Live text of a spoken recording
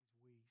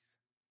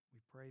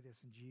Pray this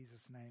in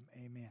Jesus' name.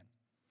 Amen.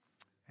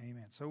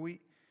 Amen. So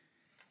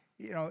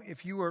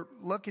if you were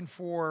looking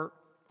for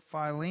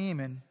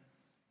Philemon,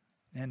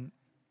 and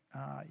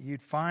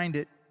you'd find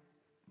it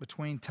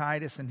between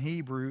Titus and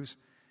Hebrews.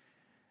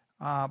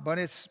 But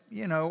it's,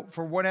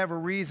 for whatever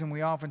reason,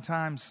 we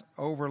oftentimes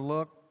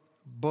overlook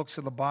books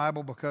of the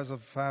Bible because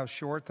of how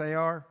short they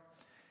are,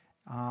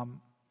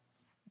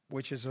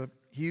 which is a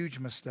huge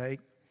mistake.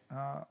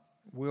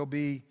 We'll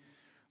be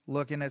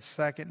looking at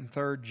 2nd and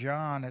 3rd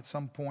John at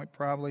some point,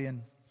 probably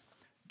in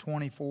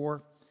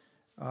 24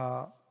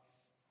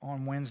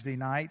 on Wednesday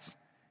nights.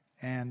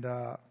 And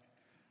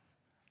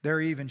they're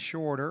even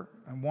shorter.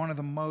 And one of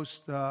the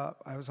most, I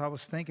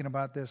was thinking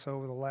about this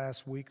over the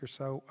last week or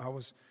so, I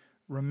was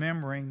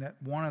remembering that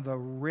one of the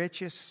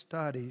richest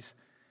studies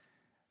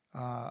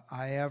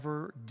I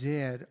ever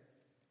did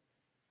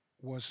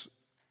was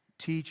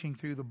teaching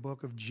through the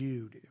book of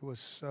Jude. It was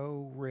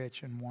so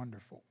rich and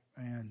wonderful.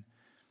 And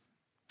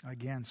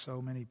again,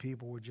 so many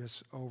people would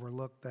just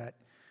overlook that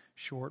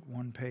short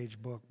one-page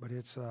book, but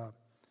it's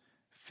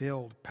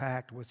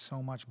packed with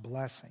so much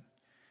blessing.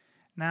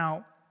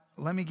 Now,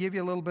 let me give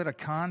you a little bit of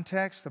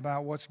context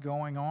about what's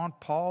going on.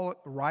 Paul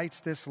writes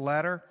this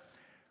letter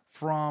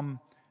from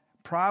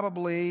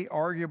probably,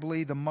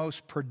 arguably, the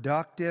most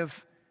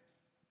productive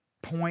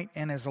point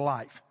in his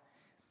life.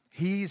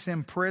 He's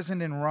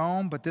imprisoned in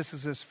Rome, but this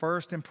is his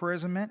first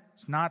imprisonment.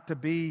 It's not to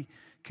be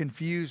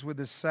confused with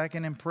his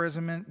second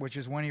imprisonment, which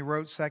is when he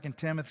wrote 2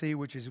 Timothy,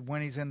 which is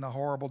when he's in the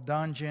horrible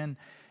dungeon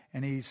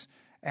and he's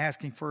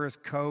asking for his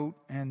coat,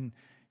 and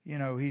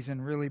he's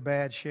in really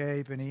bad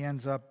shape, and he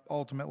ends up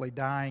ultimately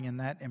dying in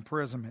that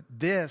imprisonment.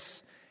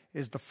 This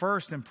is the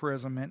first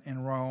imprisonment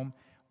in Rome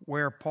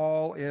where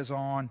Paul is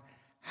on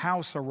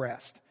house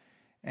arrest.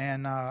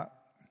 And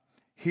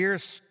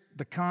here's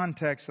the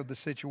context of the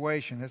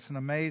situation. It's an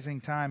amazing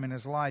time in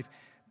his life.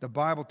 The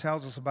Bible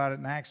tells us about it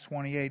in Acts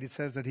 28. It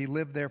says that he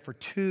lived there for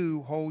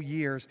 2 whole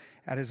years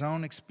at his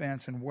own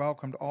expense and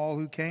welcomed all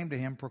who came to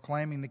him,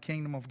 proclaiming the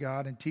kingdom of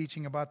God and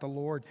teaching about the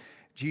Lord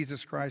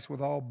Jesus Christ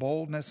with all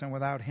boldness and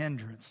without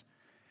hindrance.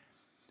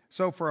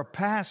 So for a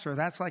pastor,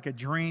 that's like a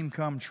dream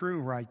come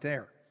true right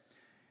there,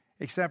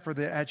 except for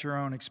the at your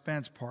own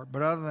expense part.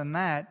 But other than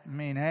that,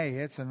 hey,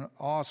 it's an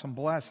awesome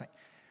blessing.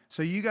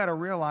 So you got to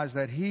realize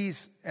that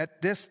he's,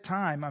 at this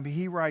time,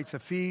 he writes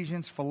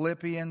Ephesians,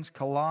 Philippians,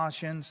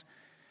 Colossians,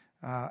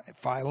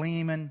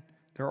 Philemon.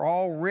 They're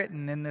all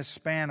written in this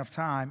span of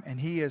time, and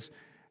he is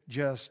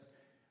just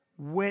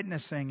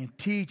witnessing and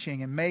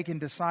teaching and making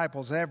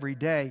disciples every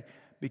day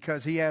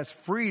because he has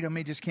freedom.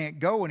 He just can't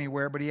go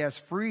anywhere, but he has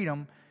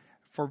freedom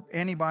for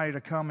anybody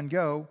to come and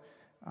go.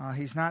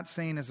 He's not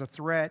seen as a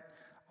threat,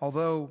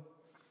 although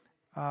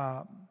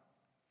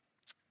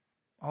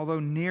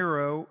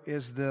Nero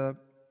is the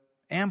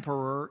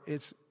emperor.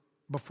 It's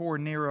before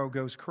Nero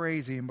goes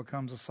crazy and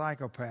becomes a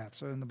psychopath.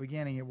 So in the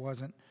beginning, it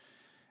wasn't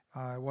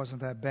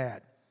that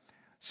bad.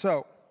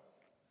 So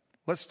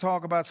let's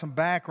talk about some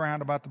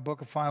background about the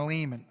book of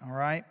Philemon. All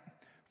right.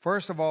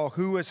 First of all,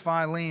 who is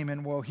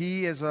Philemon? Well,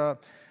 he is a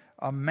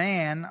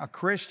man, a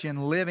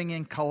Christian living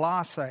in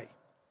Colossae.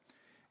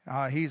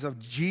 He's a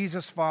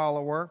Jesus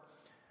follower,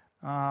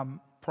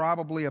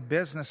 probably a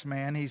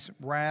businessman. He's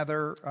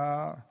rather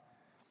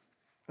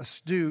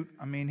astute.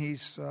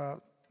 He's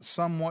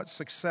somewhat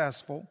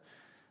successful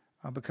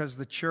because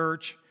the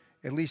church,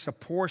 at least a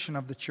portion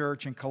of the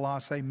church in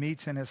Colossae,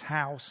 meets in his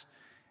house.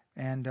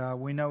 And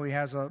we know he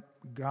has a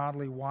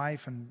godly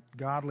wife and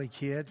godly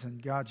kids, and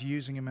God's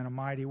using him in a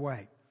mighty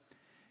way.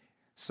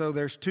 So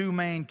there's 2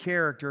 main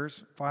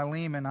characters,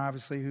 Philemon,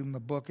 obviously, whom the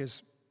book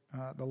is,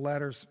 the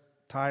letter's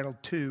titled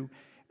to,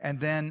 and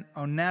then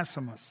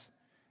Onesimus.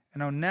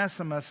 And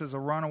Onesimus is a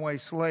runaway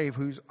slave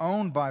who's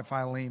owned by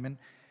Philemon,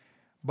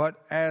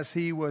 but as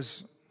he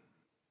was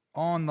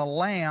on the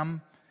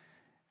lam,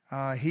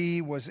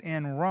 he was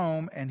in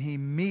Rome, and he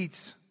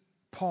meets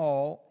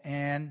Paul,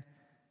 and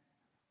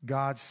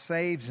God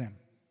saves him.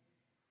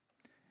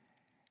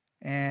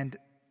 And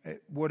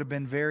it would have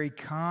been very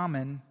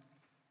common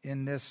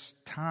in this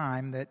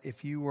time that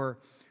if you were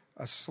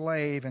a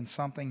slave and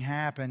something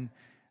happened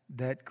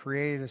that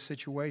created a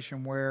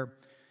situation where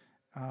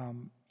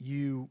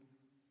you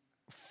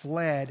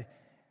fled,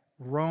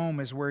 Rome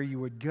is where you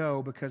would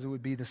go because it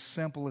would be the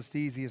simplest,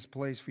 easiest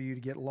place for you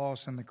to get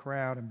lost in the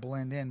crowd and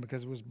blend in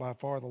because it was by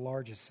far the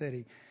largest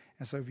city.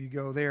 And so if you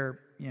go there,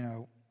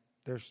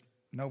 there's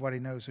nobody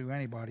knows who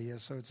anybody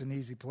is, so it's an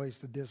easy place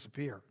to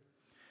disappear.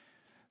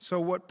 So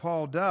what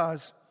Paul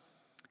does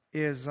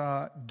is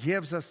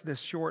gives us this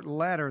short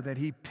letter that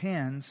he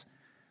pens,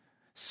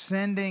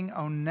 sending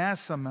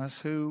Onesimus,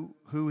 who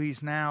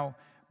he's now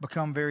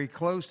become very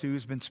close to,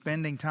 who's been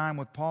spending time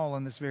with Paul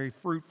in this very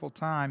fruitful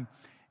time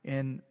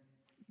in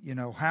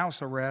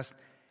house arrest.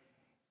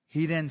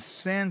 He then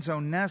sends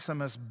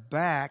Onesimus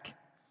back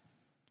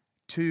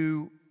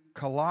to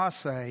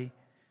Colossae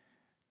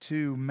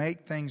to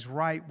make things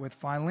right with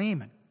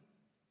Philemon,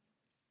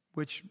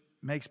 which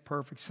makes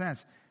perfect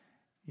sense.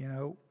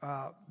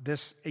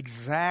 This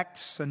exact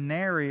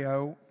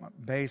scenario,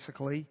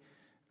 basically,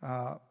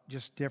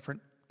 just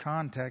different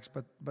context,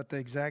 but the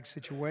exact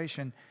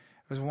situation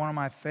was one of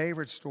my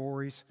favorite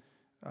stories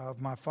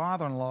of my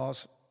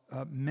father-in-law's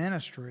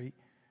ministry.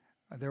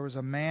 There was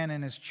a man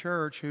in his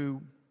church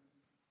who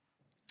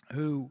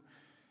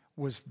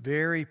was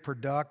very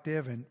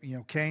productive and,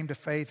 came to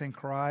faith in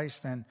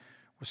Christ and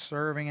was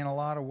serving in a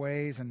lot of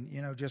ways, and,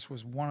 just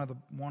was one of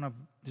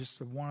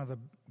the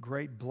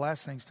great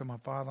blessings to my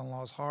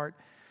father-in-law's heart.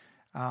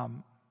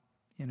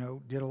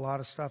 Did a lot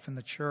of stuff in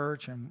the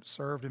church and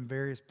served in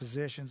various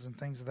positions and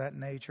things of that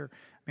nature. I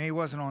mean, he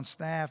wasn't on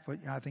staff, but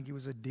I think he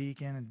was a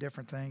deacon and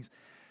different things.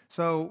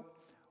 So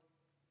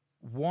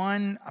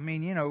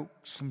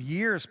some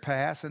years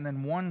passed, and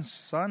then one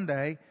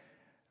Sunday,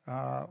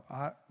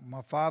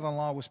 my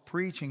father-in-law was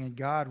preaching, and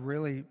God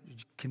really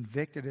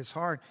convicted his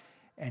heart.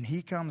 And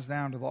he comes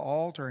down to the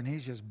altar, and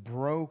he's just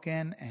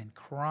broken and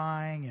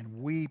crying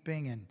and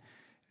weeping and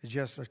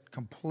just a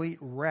complete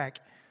wreck.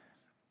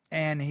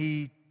 And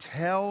he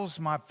tells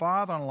my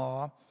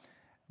father-in-law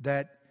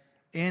that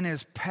in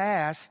his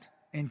past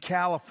in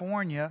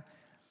California,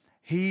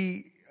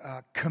 he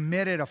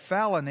committed a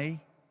felony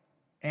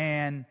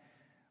and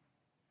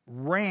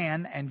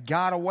ran and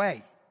got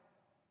away.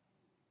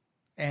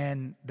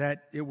 And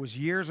that it was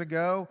years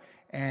ago,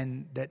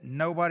 and that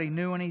nobody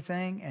knew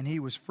anything, and he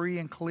was free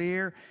and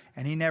clear,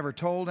 and he never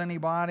told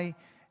anybody,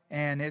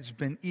 and it's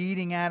been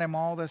eating at him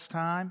all this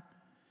time.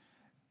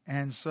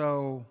 And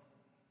so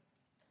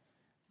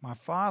my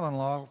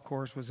father-in-law, of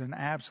course, was in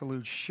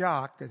absolute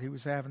shock that he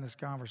was having this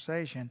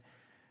conversation.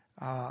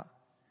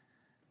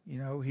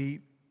 He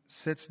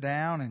sits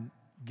down and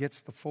gets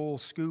the full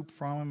scoop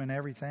from him and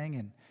everything,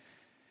 and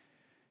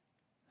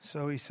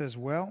so he says,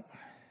 well,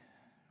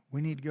 we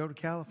need to go to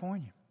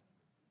California.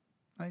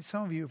 I mean,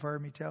 some of you have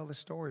heard me tell this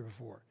story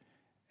before,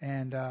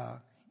 and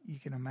you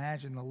can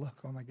imagine the look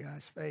on the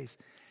guy's face.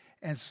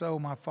 And so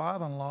my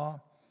father-in-law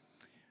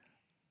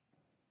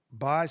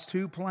buys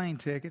 2 plane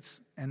tickets,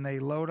 and they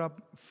load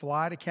up,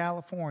 fly to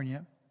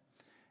California,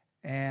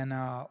 and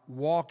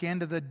walk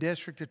into the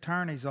district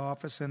attorney's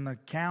office in the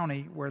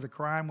county where the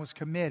crime was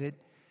committed,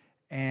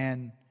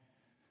 and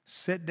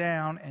sit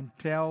down and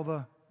tell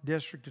the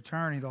district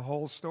attorney the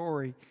whole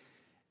story.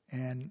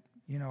 And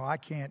I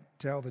can't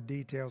tell the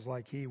details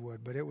like he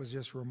would, but it was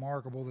just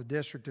remarkable. The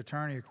district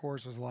attorney, of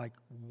course, was like,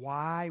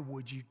 why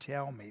would you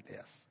tell me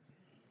this?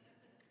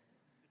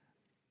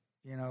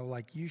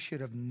 You should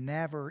have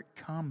never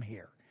come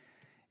here.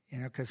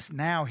 Because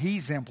now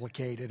he's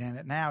implicated in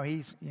it. Now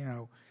he's,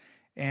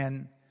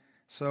 And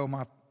so,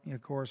 my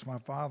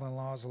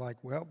father-in-law is like,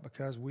 well,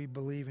 because we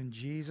believe in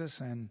Jesus,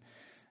 and,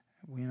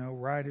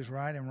 right is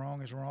right and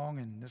wrong is wrong,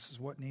 and this is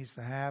what needs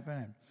to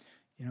happen,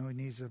 and he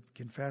needs to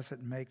confess it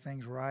and make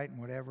things right and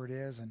whatever it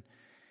is. And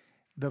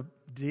the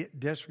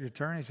district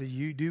attorney said,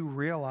 you do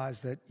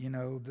realize that,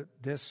 that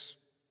this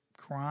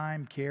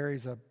crime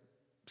carries a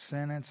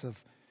sentence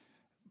of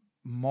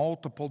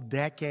multiple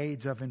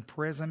decades of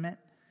imprisonment.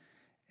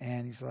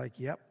 And he's like,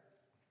 yep.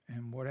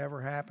 And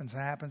whatever happens,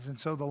 happens. And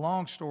so the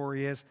long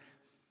story is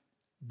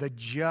the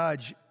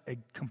judge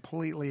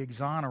completely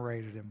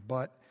exonerated him.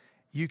 But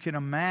you can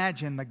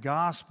imagine the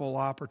gospel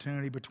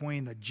opportunity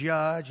between the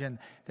judge, and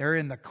they're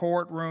in the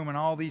courtroom, and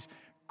all these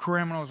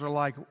criminals are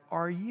like,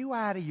 are you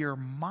out of your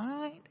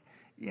mind?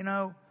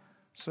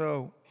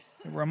 So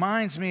it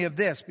reminds me of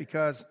this,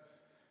 because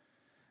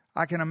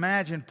I can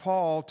imagine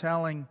Paul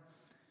telling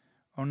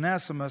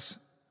Onesimus,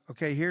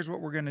 okay, here's what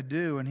we're going to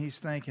do. And he's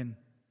thinking,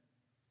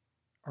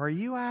 are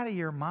you out of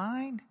your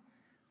mind?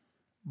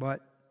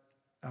 But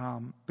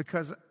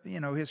because,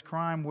 his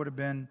crime would have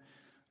been,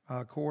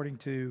 according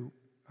to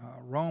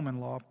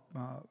Roman law,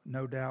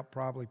 no doubt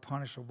probably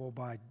punishable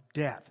by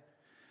death.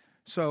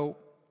 So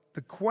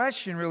the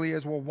question really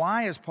is, well,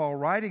 why is Paul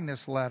writing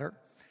this letter?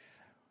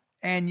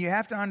 And you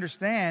have to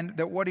understand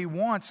that what he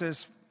wants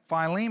is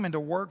Philemon to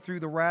work through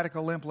the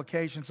radical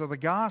implications of the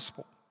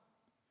gospel.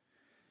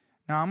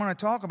 Now, I'm going to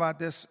talk about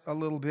this a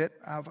little bit,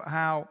 of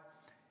how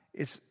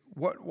it's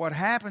what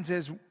happens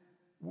is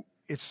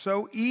it's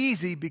so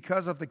easy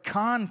because of the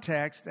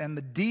context and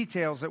the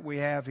details that we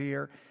have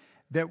here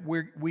that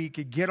we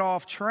could get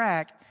off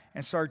track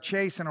and start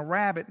chasing a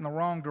rabbit in the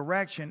wrong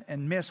direction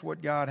and miss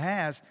what God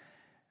has.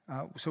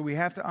 So we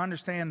have to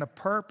understand the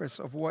purpose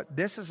of what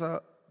this is.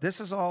 This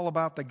is all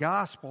about the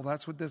gospel.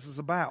 That's what this is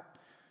about.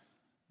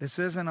 This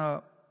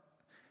isn't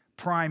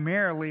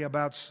primarily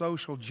about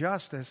social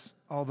justice,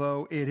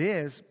 although it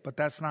is, but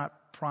that's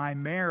not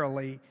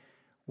primarily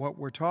what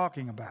we're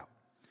talking about.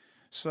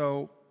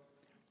 So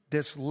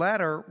this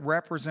letter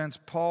represents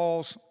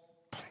Paul's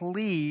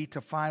plea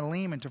to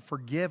Philemon to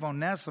forgive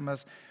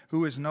Onesimus,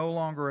 who is no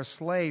longer a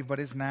slave but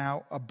is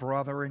now a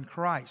brother in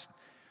Christ.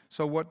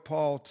 So what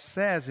Paul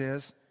says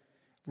is,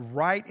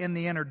 right in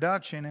the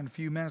introduction, in a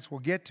few minutes we'll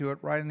get to it,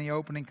 right in the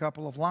opening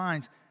couple of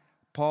lines,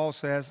 Paul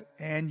says,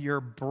 and your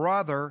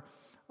brother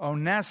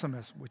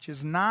Onesimus, which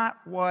is not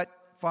what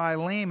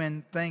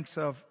Philemon thinks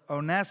of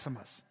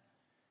Onesimus.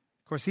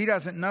 Of course, he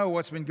doesn't know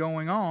what's been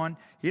going on.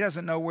 He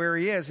doesn't know where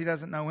he is. He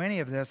doesn't know any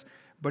of this.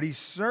 But he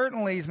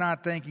certainly is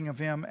not thinking of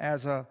him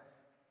as a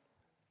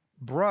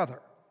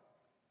brother.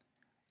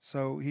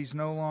 So he's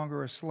no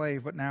longer a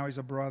slave, but now he's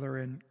a brother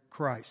in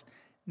Christ.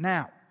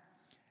 Now,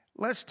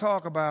 let's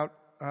talk about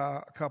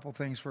a couple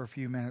things for a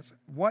few minutes.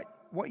 What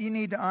you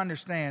need to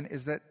understand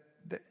is that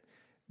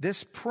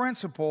this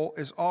principle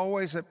is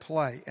always at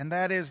play, and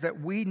that is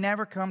that we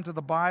never come to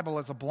the Bible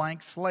as a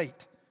blank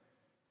slate.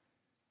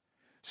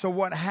 So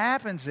what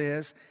happens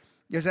is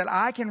that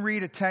I can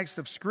read a text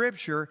of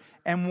Scripture,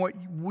 and what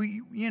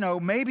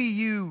maybe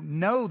you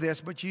know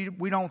this, but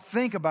we don't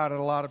think about it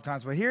a lot of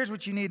times. But here's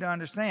what you need to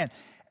understand.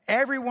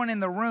 Everyone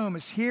in the room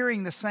is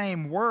hearing the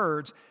same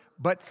words,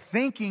 but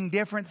thinking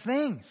different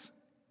things.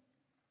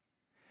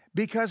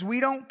 Because we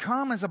don't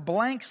come as a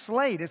blank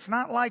slate. It's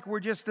not like we're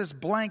just this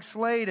blank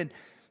slate and,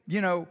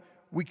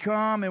 we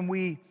come and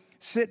we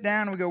sit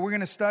down and we go, we're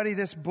going to study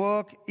this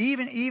book.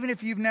 Even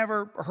if you've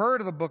never heard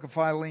of the book of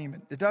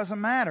Philemon, it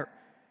doesn't matter.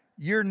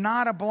 You're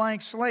not a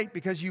blank slate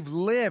because you've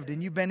lived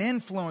and you've been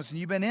influenced and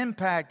you've been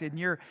impacted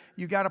and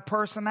you've got a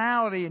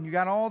personality and you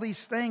got all these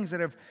things that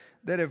have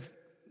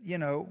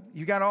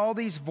you got all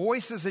these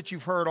voices that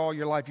you've heard all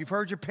your life. You've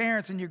heard your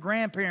parents and your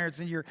grandparents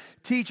and your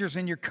teachers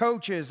and your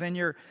coaches and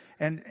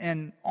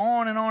and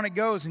on it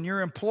goes, and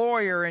your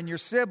employer and your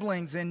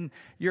siblings and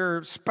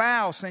your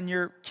spouse and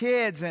your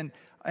kids and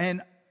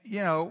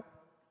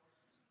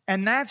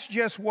that's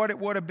just what it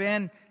would have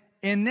been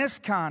in this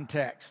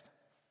context.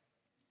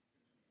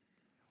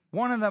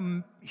 One of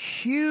the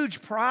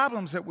huge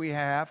problems that we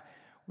have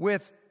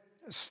with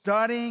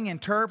studying,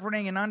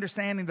 interpreting, and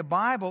understanding the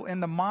Bible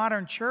in the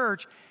modern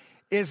church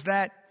is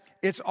that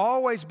it's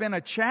always been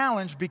a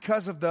challenge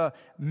because of the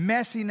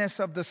messiness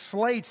of the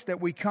slates that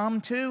we come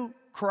to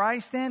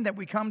Christ in, that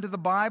we come to the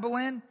Bible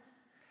in.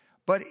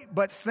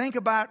 But think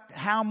about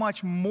how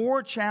much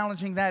more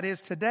challenging that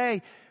is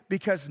today,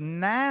 because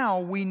now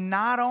we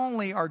not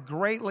only are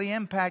greatly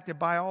impacted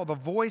by all the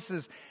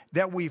voices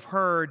that we've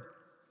heard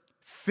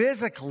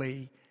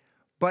physically,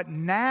 but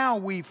now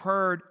we've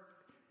heard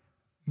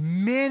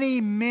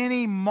many,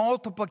 many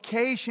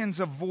multiplications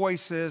of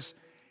voices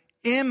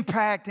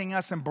impacting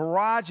us and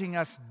barraging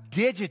us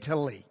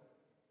digitally.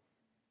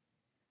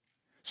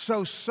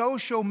 So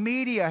social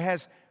media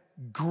has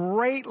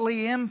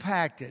greatly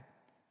impacted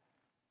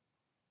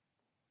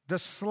the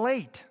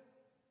slate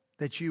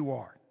that you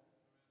are.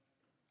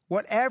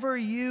 Whatever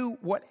you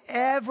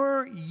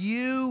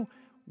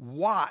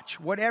watch,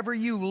 whatever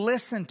you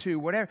listen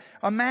to,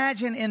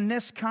 imagine in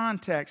this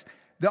context,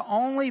 the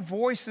only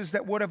voices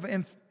that would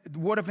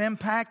have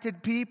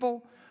impacted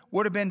people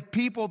would have been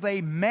people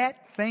they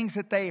met, things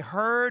that they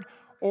heard,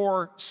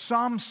 or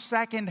some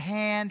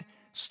secondhand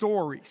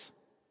stories.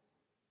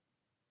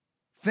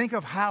 Think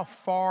of how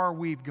far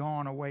we've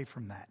gone away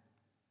from that.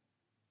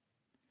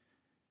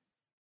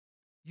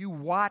 You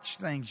watch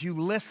things,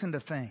 you listen to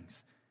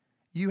things,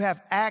 you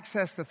have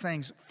access to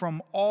things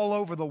from all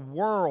over the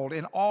world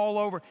and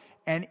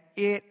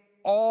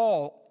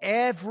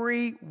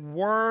every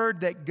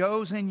word that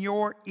goes in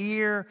your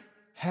ear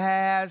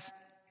has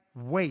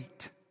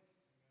weight.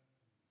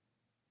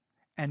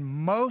 And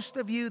most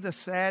of you, the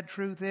sad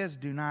truth is,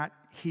 do not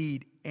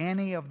heed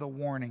any of the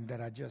warning that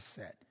I just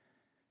said.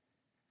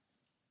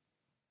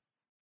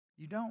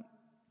 You don't,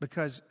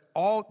 because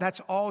that's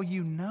all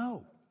you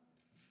know.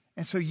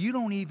 And so you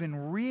don't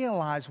even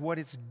realize what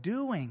it's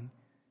doing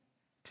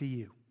to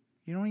you.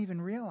 You don't even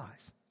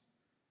realize.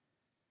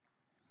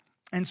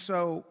 And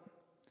so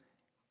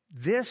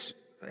this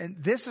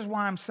is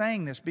why I'm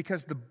saying this,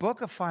 because the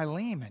book of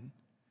Philemon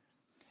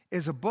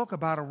is a book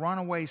about a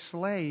runaway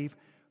slave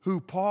who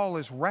Paul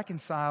is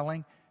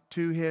reconciling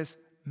to his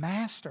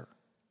master.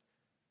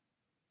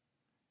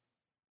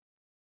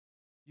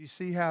 You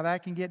see how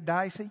that can get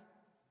dicey?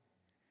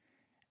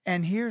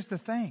 And here's the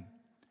thing.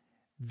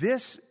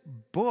 This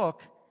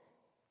book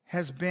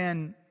has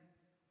been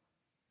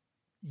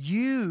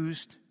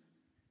used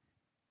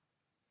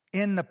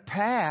in the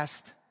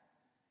past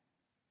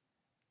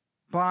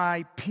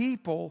by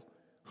people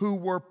who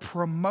were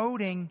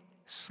promoting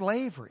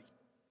slavery,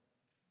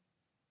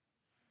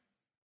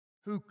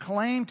 who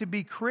claimed to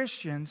be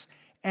Christians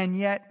and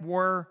yet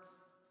were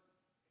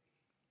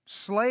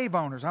slave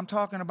owners. I'm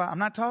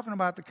not talking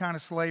about the kind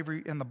of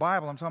slavery in the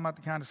Bible. I'm talking about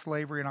the kind of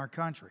slavery in our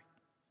country.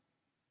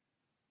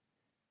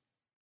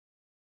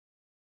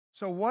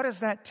 So what does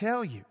that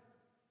tell you?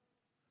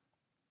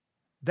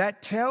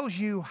 That tells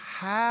you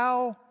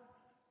how...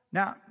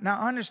 Now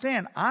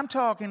understand, I'm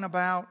talking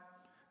about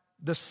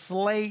the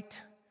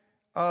slate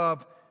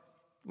of,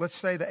 let's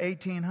say, the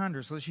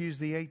 1800s. Let's use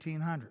the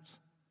 1800s.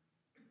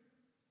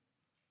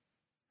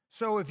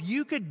 So if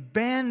you could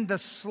bend the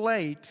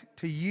slate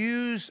to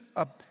use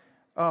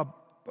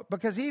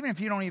because even if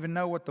you don't even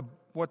know what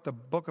the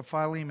book of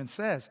Philemon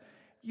says,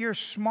 you're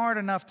smart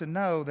enough to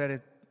know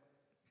that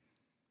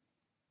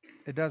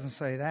it doesn't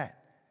say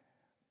that.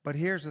 But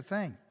here's the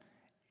thing.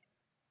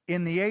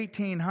 In the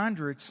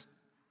 1800s,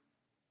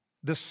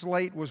 the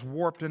slate was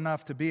warped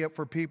enough to be up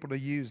for people to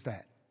use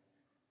that.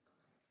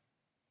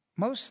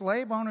 Most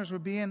slave owners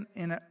would be in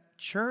a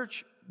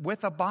church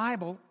with a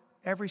Bible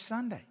every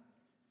Sunday,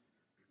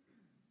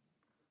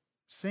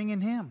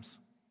 singing hymns.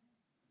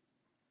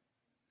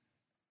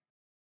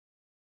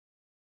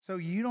 So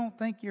you don't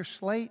think your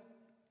slate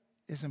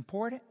is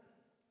important?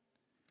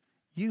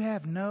 You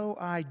have no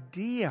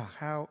idea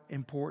how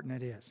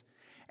important it is.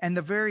 And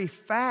the very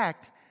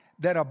fact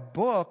that a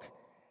book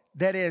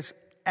that is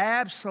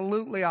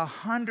absolutely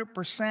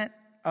 100%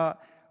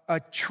 a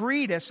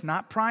treatise,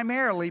 not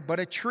primarily, but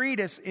a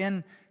treatise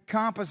in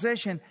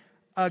composition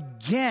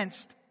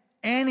against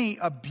any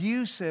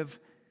abusive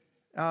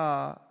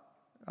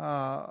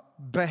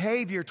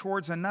behavior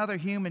towards another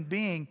human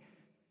being,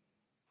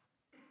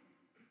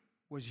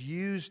 was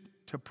used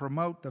to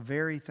promote the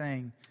very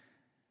thing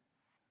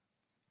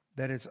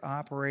that it's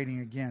operating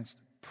against,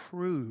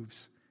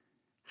 proves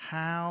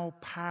how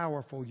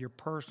powerful your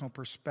personal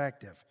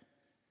perspective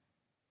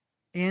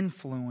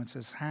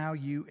influences how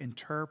you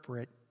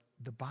interpret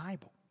the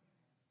Bible.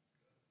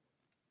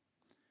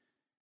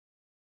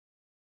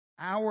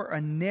 Our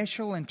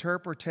initial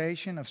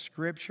interpretation of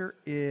Scripture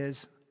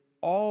is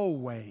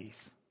always,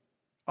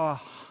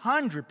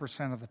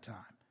 100% of the time,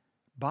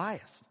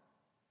 biased.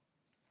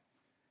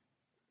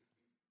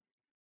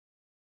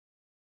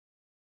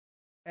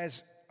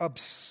 As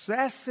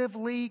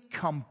obsessively,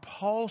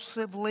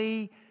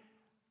 compulsively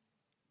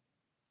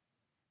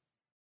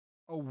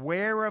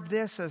aware of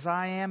this as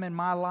I am in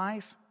my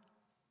life,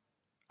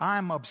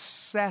 I'm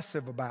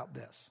obsessive about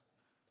this.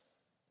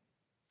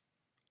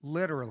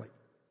 Literally.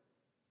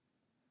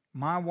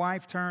 My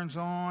wife turns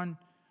on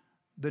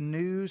the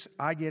news,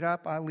 I get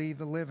up, I leave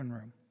the living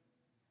room.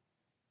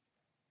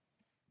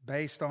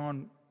 Based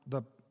on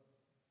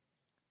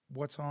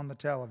what's on the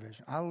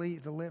television. I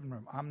leave the living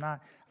room.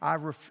 I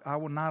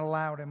will not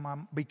allow it in my,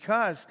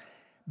 because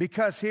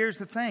here's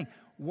the thing.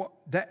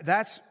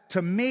 That's,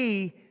 to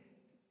me,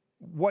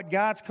 what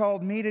God's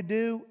called me to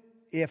do.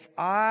 If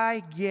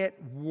I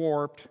get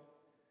warped,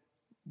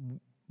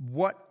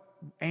 what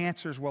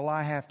answers will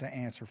I have to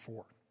answer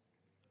for?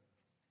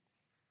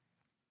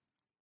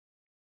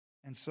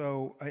 And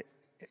so,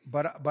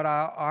 but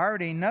I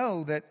already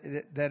know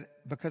that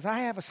because I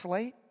have a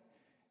slate,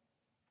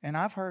 and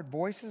I've heard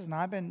voices, and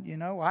I've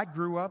been, I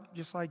grew up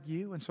just like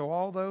you, and so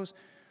all those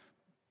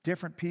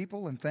different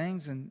people and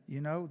things, and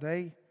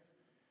they,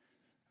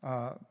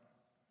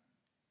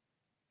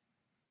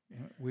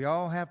 we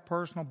all have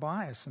personal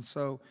bias, and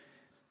so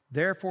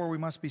therefore we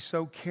must be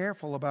so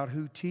careful about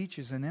who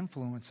teaches and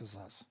influences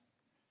us.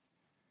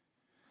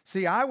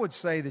 See, I would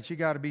say that you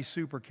got to be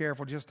super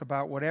careful just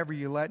about whatever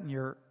you let in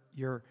your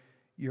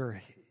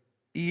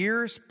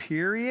ears,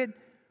 period.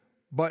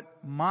 But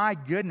my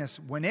goodness,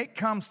 when it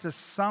comes to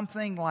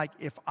something like,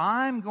 if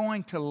I'm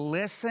going to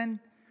listen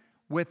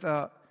with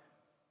an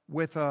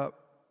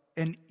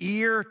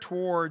ear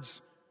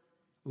towards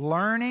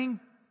learning,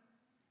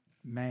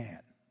 man,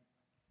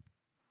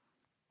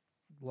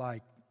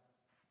 like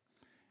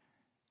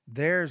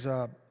there's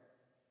a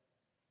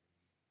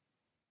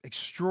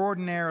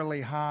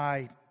extraordinarily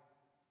high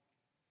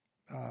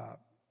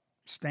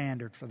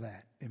standard for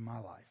that in my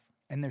life,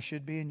 and there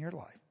should be in your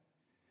life.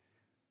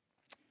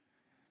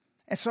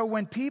 And so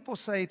when people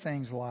say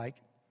things like,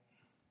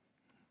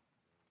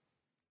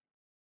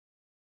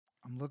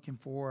 I'm looking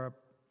for a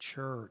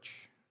church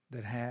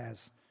that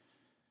has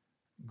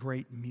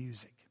great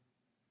music.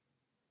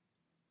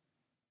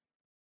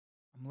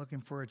 I'm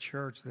looking for a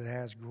church that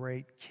has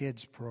great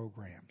kids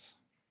programs.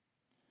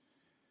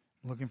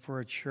 I'm looking for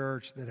a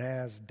church that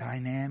has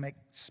dynamic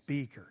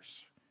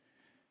speakers.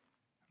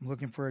 I'm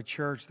looking for a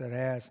church that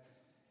has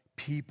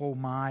people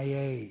my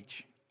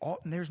age.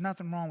 And there's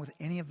nothing wrong with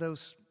any of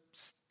those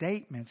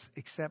statements,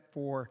 except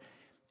for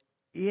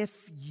if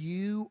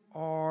you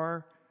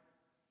are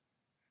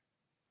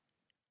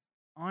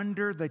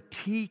under the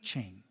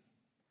teaching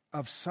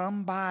of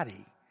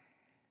somebody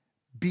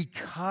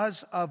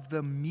because of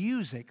the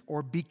music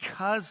or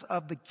because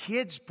of the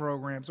kids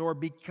programs or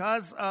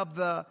because of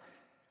the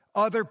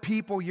other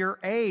people your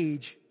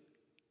age,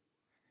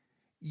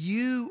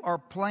 you are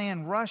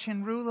playing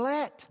Russian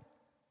roulette.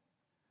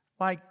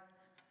 Like,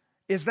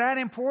 is that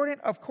important?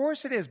 Of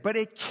course it is, but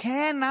it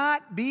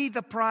cannot be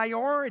the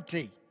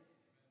priority.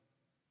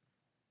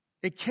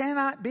 It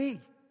cannot be.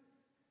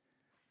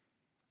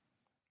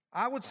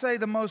 I would say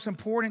the most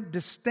important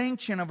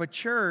distinction of a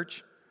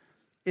church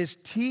is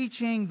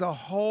teaching the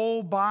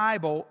whole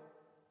Bible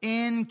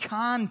in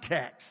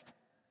context.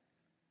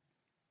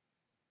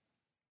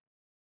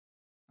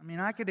 I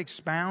mean, I could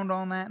expound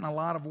on that in a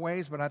lot of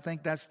ways, but I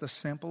think that's the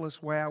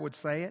simplest way I would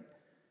say it.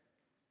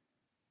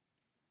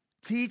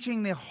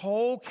 Teaching the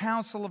whole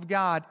counsel of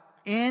God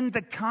in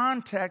the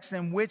context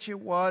in which it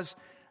was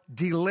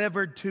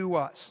delivered to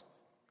us.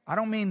 I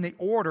don't mean the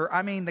order,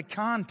 I mean the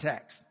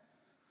context.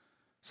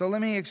 So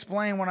let me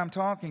explain what I'm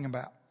talking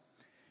about.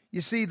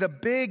 You see, the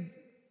big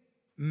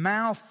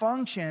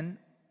malfunction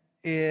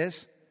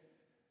is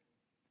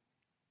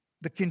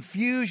the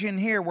confusion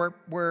here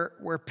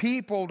where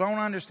people don't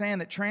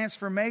understand that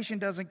transformation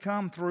doesn't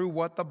come through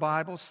what the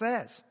Bible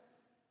says.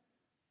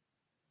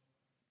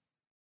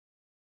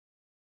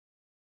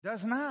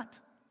 Does not.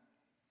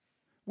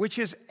 Which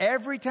is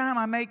every time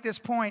I make this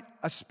point,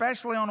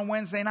 especially on a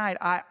Wednesday night,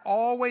 I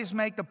always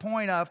make the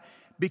point of,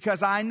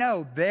 because I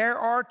know there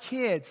are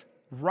kids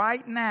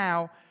right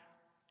now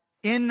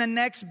in the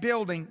next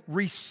building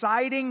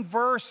reciting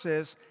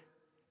verses.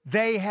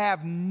 They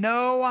have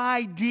no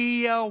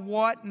idea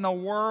what in the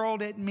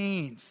world it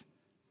means.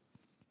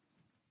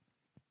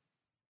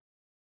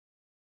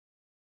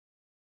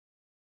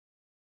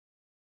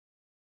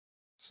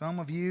 Some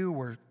of you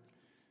were,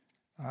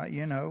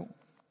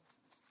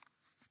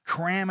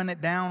 cramming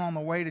it down on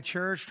the way to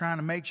church, trying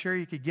to make sure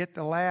you could get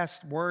the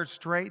last word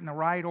straight in the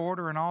right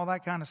order and all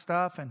that kind of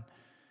stuff. And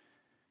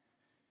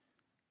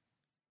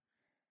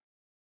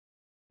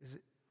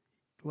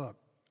look,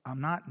 I'm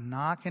not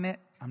knocking it.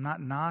 I'm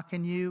not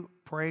knocking you.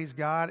 Praise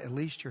God. At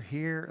least you're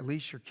here. At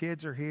least your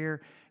kids are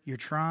here. You're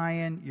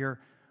trying.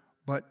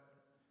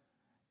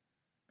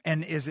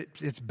 And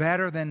it's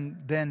better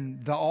than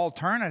the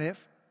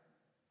alternative.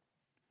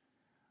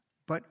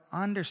 But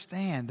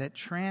understand that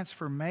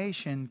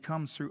transformation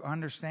comes through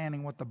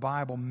understanding what the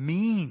Bible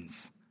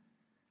means.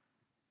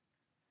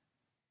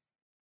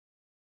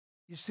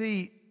 You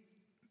see,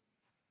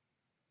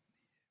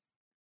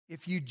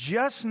 if you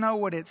just know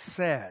what it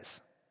says,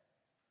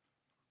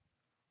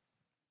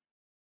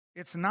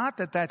 it's not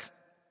that that's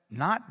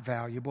not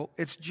valuable.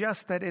 It's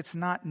just that it's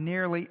not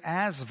nearly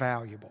as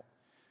valuable.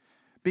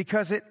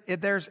 Because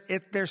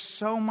there's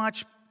so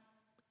much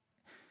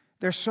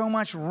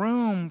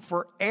room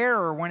for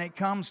error when it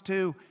comes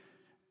to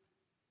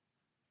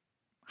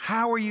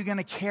how are you going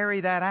to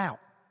carry that out.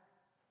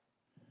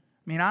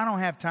 I mean, I don't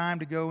have time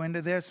to go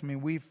into this. I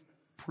mean, we've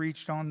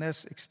preached on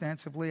this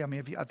extensively. I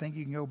mean, I think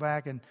you can go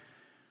back and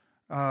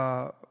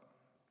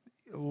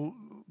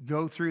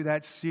go through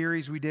that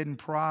series we did in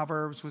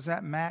Proverbs. Was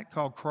that, Matt,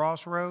 called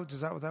Crossroads?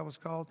 Is that what that was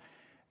called?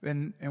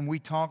 And we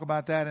talk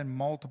about that in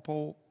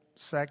multiple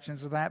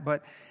sections of that.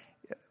 But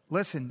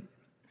listen,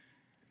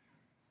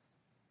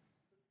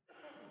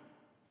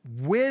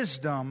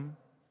 wisdom,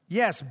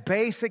 yes,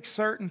 basic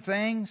certain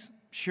things,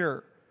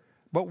 sure.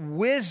 But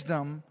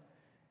wisdom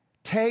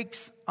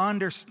takes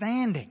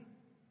understanding.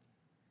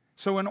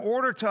 So in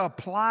order to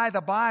apply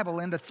the Bible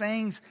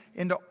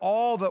into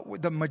all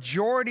the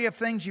majority of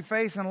things you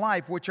face in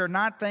life, which are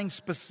not things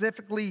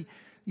specifically,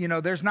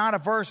 there's not a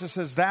verse that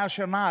says thou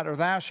shalt not or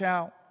thou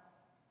shalt.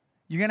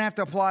 You're going to have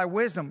to apply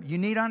wisdom. You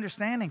need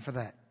understanding for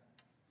that.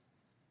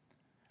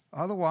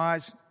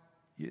 Otherwise,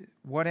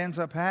 what ends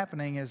up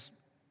happening is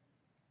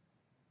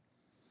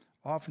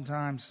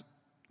oftentimes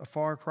a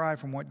far cry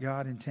from what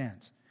God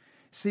intends.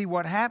 See,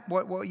 what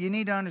you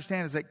need to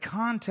understand is that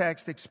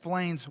context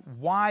explains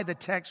why the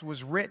text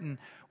was written,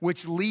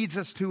 which leads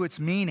us to its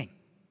meaning.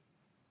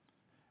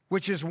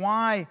 Which is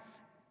why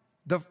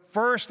the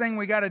first thing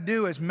we got to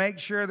do is make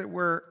sure that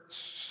we're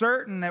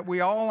certain that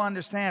we all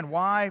understand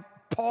why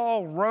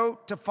Paul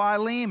wrote to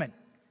Philemon.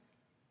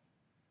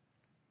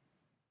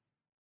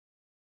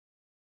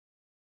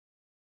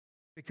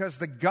 Because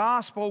the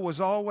gospel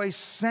was always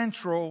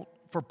central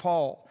for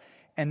Paul.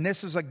 And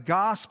this is a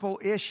gospel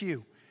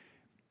issue.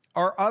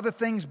 Are other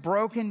things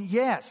broken?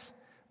 Yes.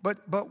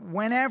 But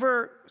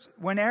whenever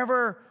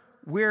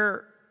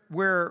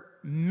we're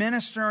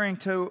ministering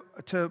to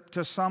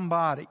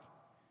somebody,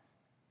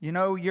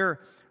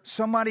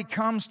 somebody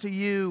comes to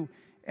you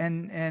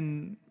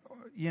and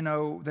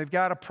they've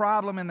got a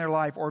problem in their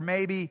life, or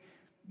maybe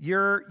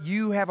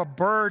you have a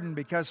burden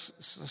because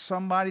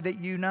somebody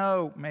that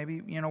maybe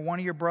one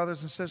of your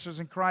brothers and sisters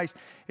in Christ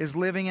is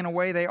living in a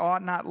way they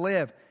ought not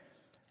live.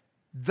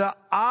 The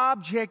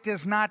object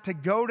is not to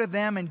go to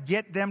them and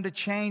get them to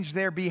change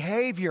their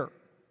behavior.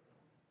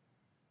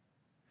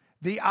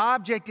 The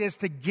object is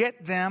to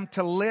get them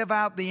to live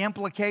out the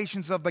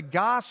implications of the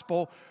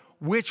gospel,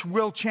 which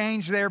will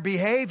change their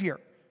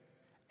behavior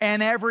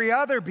and every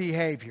other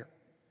behavior.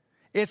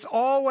 It's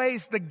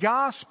always the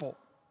gospel.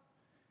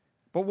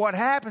 But what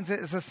happens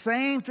is the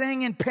same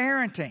thing in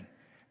parenting.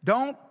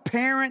 Don't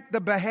parent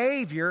the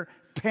behavior,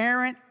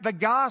 parent the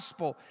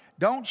gospel.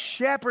 Don't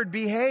shepherd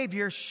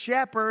behavior,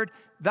 shepherd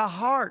the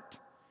heart.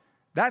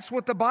 That's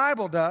what the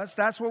Bible does.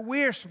 That's what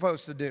we're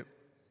supposed to do.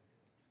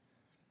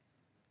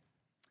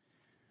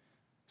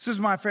 This is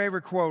my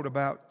favorite quote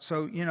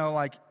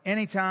like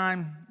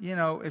anytime,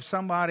 if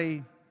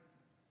somebody,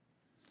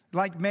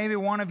 like maybe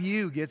one of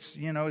you gets,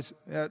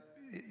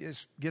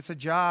 gets a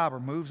job or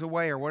moves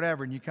away or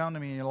whatever, and you come to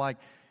me and you're like,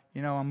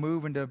 I'm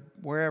moving to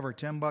wherever,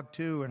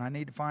 Timbuktu, and I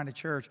need to find a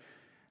church.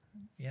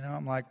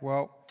 I'm like,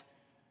 well,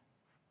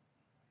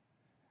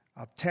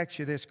 I'll text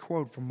you this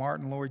quote from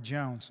Martin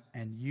Lloyd-Jones,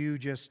 and you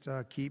just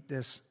keep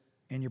this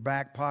in your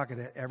back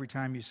pocket every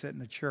time you sit in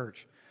the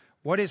church.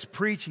 What is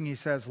preaching? He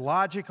says,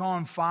 logic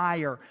on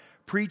fire.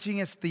 Preaching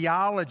is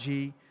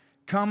theology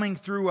coming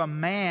through a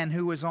man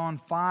who is on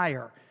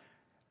fire.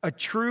 A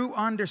true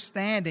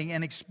understanding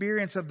and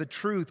experience of the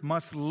truth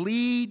must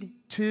lead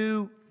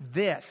to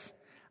this.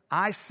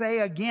 I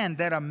say again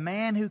that a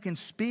man who can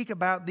speak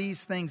about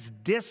these things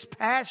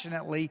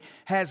dispassionately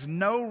has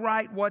no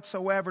right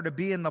whatsoever to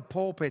be in the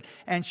pulpit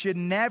and should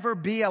never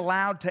be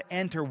allowed to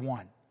enter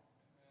one.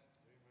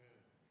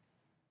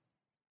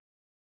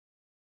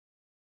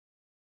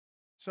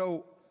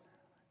 So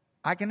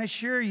I can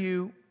assure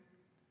you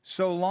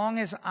So long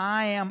as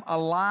I am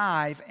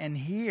alive and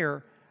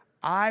here,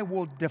 I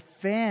will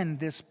defend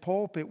this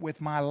pulpit with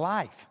my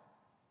life.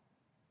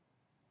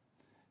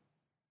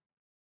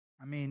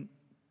 I mean,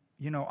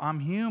 I'm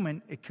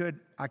human.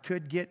 I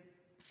could get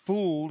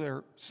fooled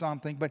or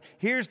something. But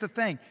here's the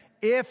thing.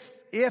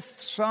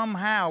 If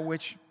somehow,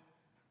 which,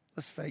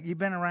 let's face it, you've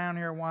been around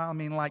here a while. I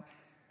mean, like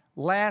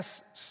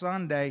last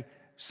Sunday,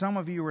 some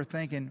of you were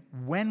thinking,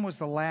 when was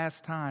the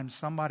last time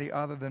somebody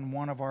other than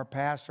one of our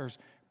pastors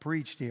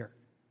preached here?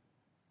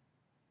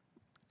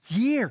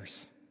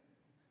 Years.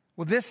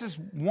 Well, this is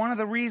one of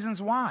the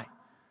reasons why.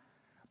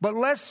 But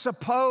let's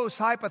suppose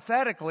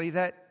hypothetically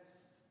that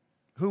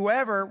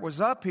whoever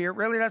was up here, it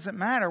really doesn't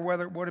matter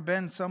whether it would have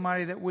been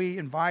somebody that we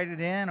invited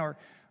in or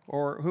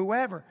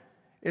whoever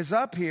is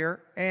up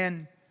here,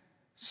 and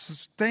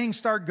things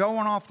start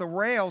going off the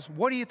rails.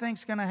 What do you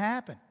think's going to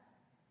happen?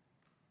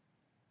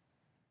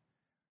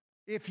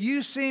 If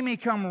you see me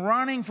come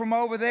running from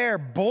over there,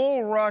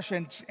 bull rush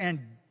and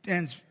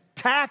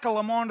tackle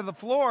them onto the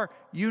floor,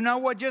 you know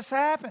what just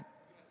happened.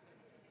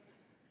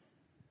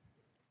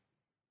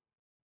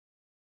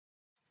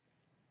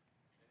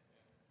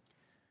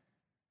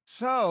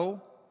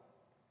 So,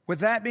 with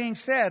that being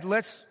said,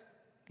 let's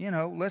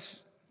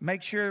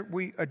make sure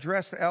we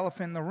address the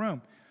elephant in the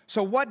room.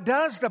 So what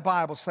does the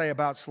Bible say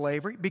about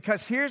slavery?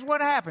 Because here's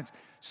what happens.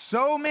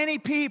 So many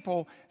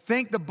people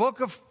think the book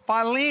of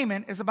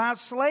Philemon is about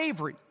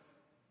slavery.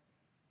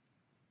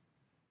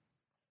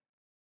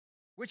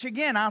 Which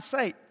again, I'll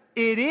say,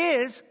 it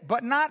is,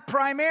 but not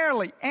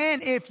primarily.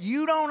 And if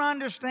you don't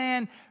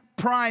understand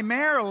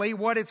primarily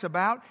what it's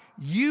about,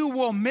 you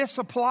will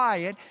misapply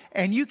it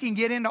and you can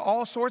get into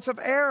all sorts of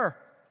error.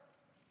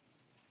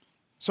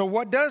 So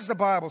what does the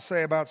Bible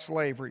say about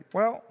slavery?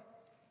 Well,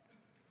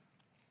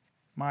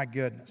 my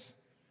goodness.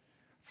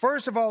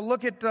 First of all,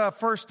 look at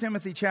 1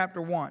 Timothy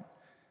chapter 1.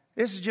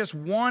 This is just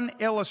one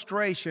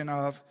illustration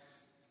of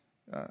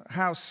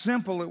how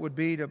simple it would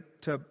be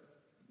to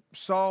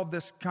solve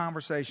this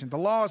conversation. The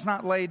law is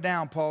not laid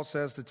down, Paul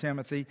says to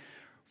Timothy,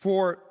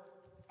 for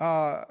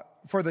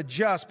the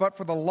just, but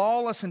for the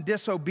lawless and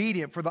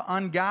disobedient, for the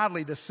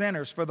ungodly, the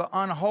sinners, for the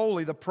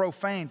unholy, the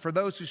profane, for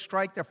those who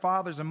strike their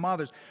fathers and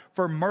mothers,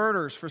 for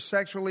murderers, for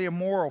sexually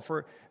immoral,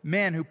 for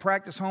men who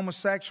practice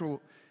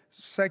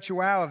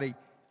sexuality.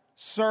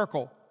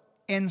 Circle.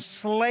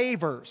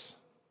 Enslavers.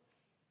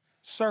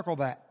 Circle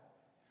that.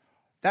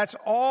 That's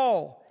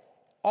all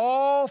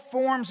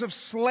forms of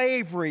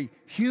slavery,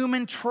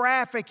 human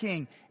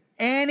trafficking,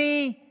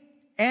 any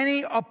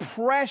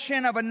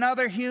oppression of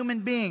another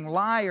human being,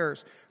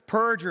 liars,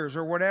 perjurers,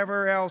 or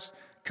whatever else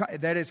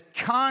that is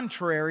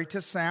contrary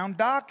to sound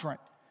doctrine.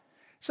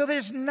 So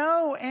there's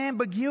no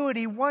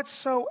ambiguity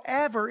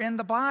whatsoever in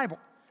the Bible.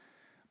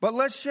 But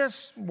let's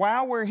just,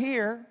 while we're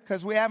here,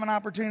 because we have an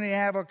opportunity to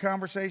have a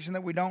conversation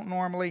that we don't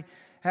normally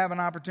have an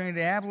opportunity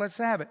to have, let's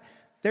have it.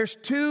 There's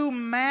two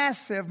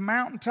massive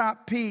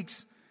mountaintop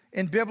peaks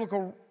in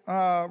biblical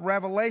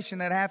revelation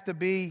that have to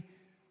be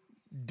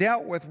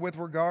dealt with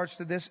regards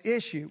to this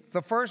issue.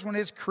 The first one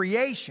is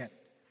creation.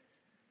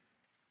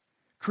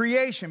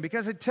 Creation,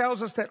 because it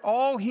tells us that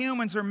all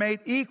humans are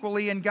made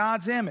equally in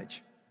God's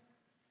image.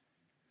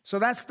 So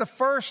that's the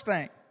first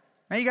thing.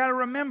 Now you got to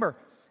remember,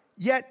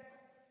 yet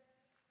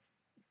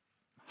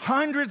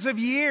hundreds of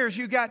years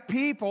you got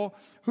people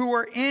who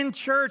are in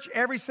church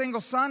every single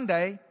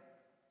Sunday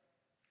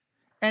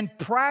and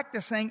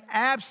practicing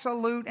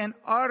absolute and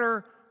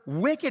utter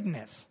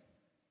wickedness.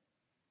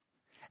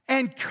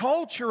 And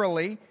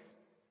culturally,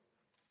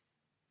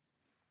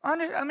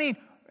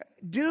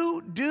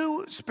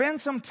 do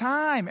spend some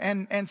time,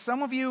 and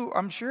some of you,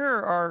 I'm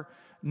sure,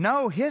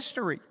 know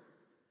history.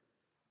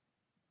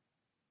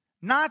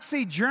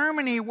 Nazi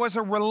Germany was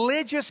a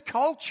religious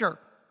culture.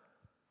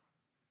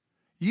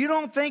 You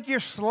don't think your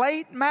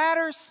slate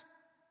matters?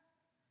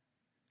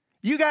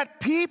 You got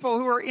people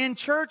who are in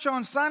church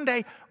on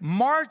Sunday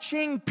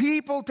marching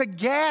people to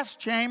gas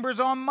chambers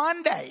on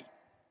Monday.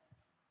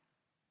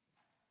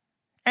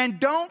 And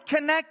don't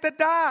connect the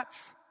dots.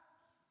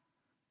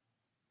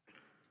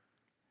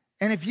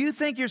 And if you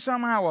think you're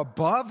somehow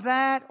above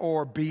that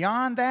or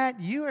beyond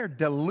that, you are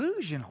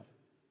delusional.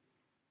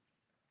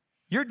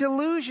 You're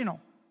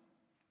delusional.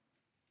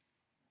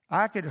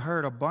 I could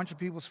hurt a bunch of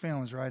people's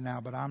feelings right now,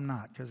 but I'm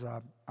not, because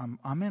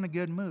I'm in a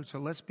good mood, so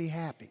let's be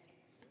happy.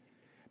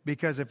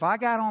 Because if I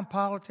got on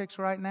politics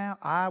right now,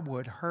 I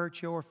would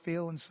hurt your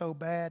feelings so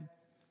bad,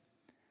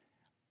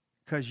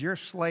 because your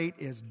slate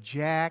is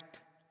jacked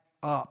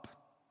up.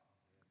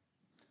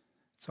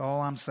 That's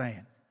all I'm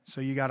saying. So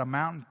you got a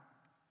mountain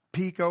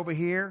peak over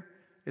here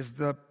is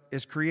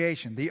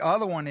creation. The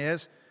other one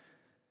is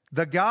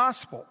the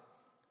gospel.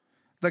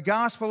 The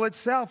gospel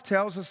itself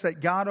tells us that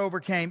God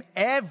overcame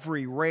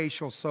every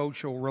racial,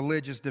 social,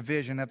 religious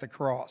division at the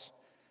cross,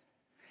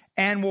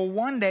 and will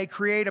one day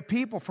create a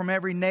people from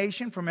every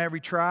nation, from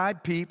every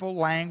tribe, people,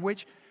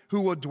 language,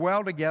 who will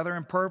dwell together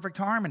in perfect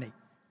harmony.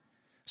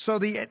 So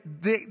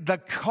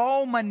the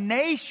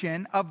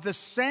culmination of the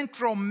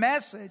central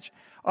message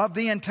of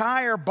the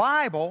entire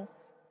Bible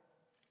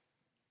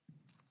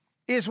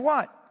is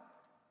what?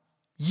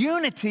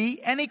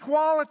 Unity and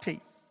equality.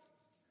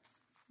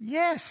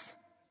 Yes.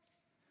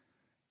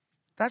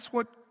 That's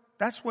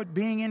what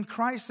being in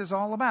Christ is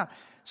all about.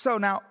 So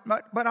now,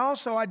 but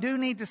also I do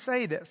need to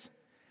say this,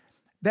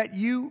 that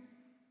you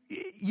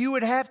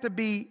would have to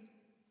be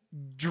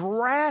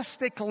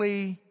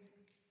drastically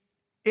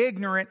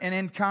ignorant and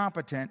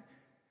incompetent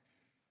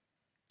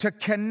to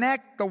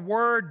connect the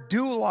word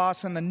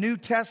doulos in the New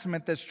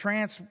Testament that's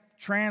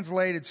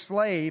translated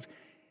slave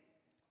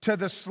to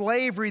the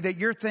slavery that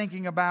you're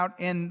thinking about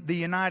in the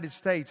United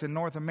States and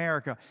North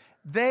America.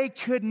 They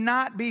could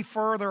not be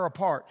further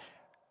apart.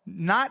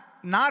 Not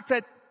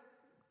that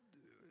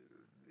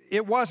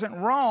it wasn't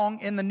wrong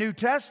in the New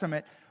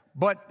Testament,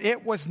 but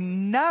it was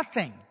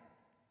nothing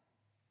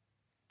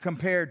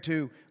compared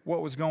to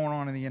what was going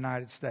on in the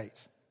United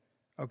States.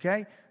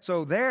 Okay?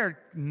 So they're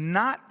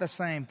not the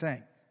same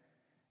thing.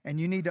 And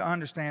you need to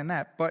understand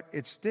that. But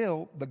it's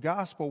still, the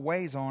gospel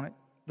weighs on it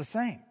the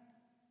same.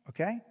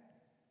 Okay?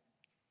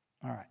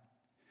 All right.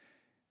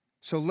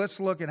 So let's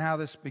look at how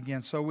this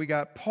begins. So we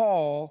got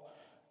Paul,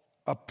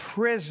 a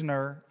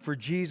prisoner for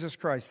Jesus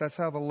Christ. That's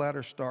how the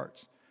letter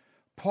starts.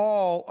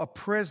 Paul, a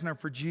prisoner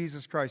for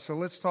Jesus Christ. So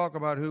let's talk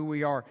about who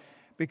we are.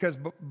 Because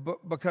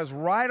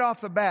right off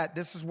the bat,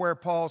 this is where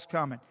Paul's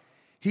coming.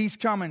 He's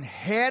coming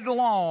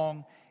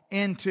headlong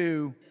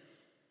into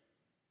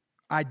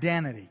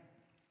identity.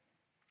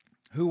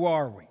 Who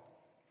are we?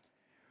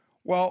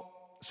 Well,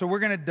 so we're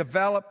going to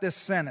develop this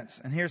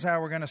sentence. And here's how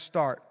we're going to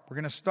start. We're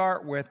going to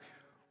start with,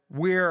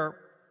 we're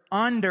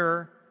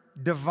under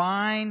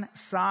divine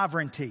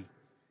sovereignty.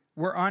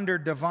 We're under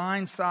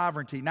divine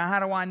sovereignty. Now,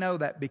 how do I know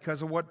that?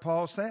 Because of what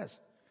Paul says.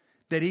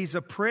 That he's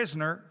a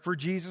prisoner for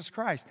Jesus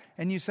Christ.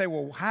 And you say,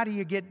 well, how do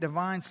you get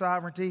divine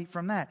sovereignty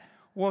from that?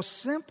 Well,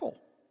 simple.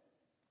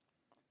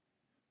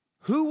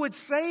 Who would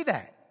say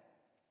that?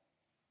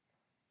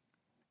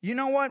 You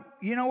know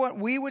what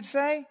we would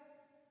say?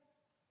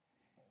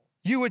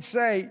 You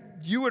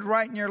would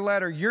write in your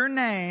letter your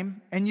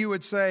name, and you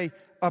would say,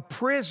 a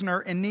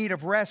prisoner in need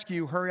of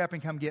rescue, hurry up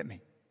and come get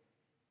me.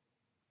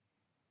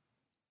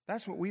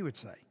 That's what we would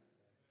say.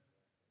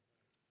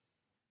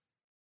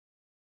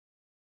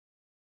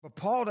 But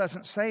Paul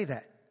doesn't say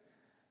that.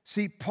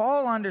 See,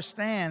 Paul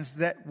understands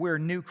that we're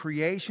new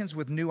creations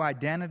with new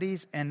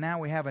identities, and now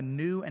we have a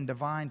new and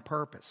divine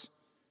purpose.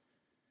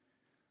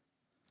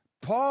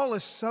 Paul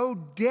is so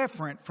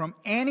different from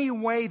any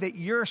way that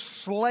your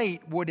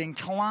slate would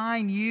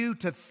incline you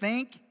to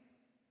think,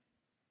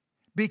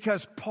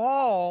 because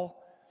Paul,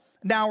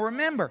 now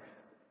remember,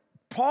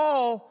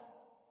 Paul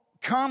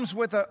comes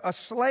with a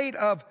slate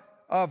of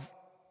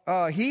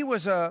he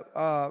was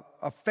a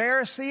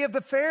Pharisee of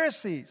the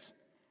Pharisees.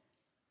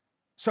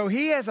 So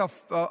he has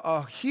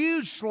a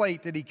huge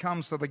slate that he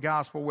comes to the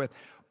gospel with.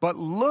 But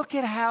look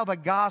at how the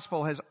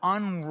gospel has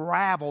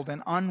unraveled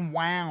and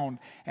unwound,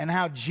 and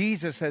how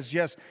Jesus has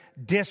just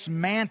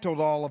dismantled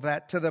all of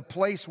that to the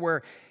place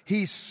where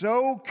he's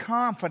so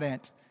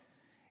confident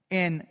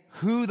in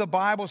who the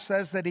Bible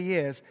says that he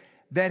is,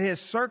 that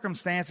his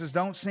circumstances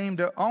don't seem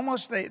to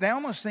they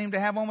almost seem to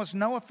have almost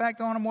no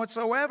effect on him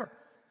whatsoever.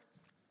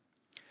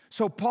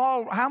 So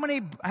Paul, how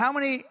many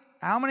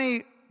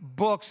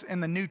books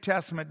in the New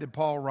Testament did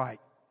Paul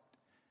write?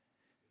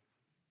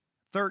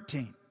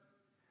 13.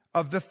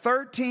 Of the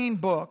 13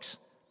 books,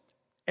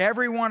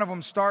 every one of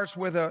them starts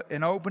with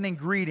an opening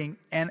greeting,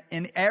 and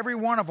in every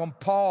one of them,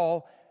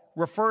 Paul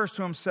refers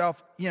to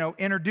himself,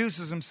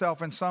 introduces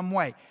himself in some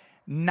way.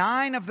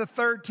 9 of the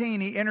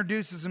 13, he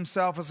introduces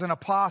himself as an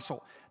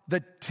apostle.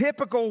 The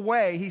typical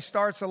way he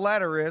starts a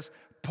letter is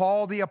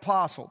Paul the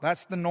Apostle.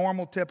 That's the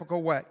normal,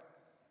 typical way.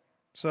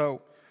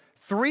 So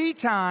 3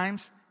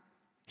 times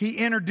he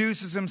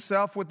introduces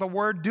himself with the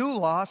word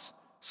doulos,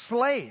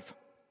 slave.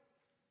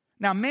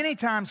 Now, many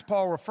times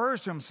Paul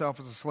refers to himself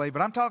as a slave,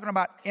 but I'm talking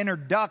about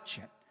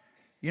introduction.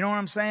 You know what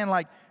I'm saying?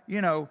 Like,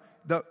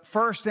 the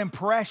first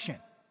impression.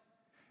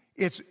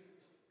 It's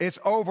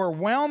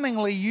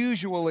overwhelmingly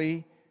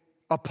usually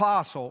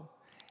apostle,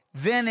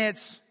 then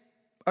it's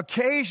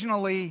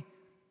occasionally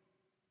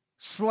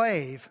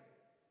slave,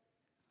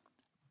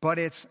 but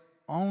it's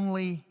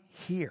only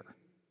here,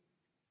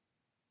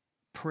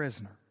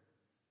 prisoner.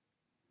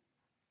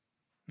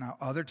 Now,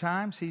 other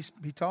times he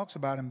talks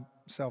about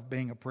himself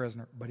being a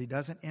prisoner, but he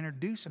doesn't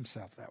introduce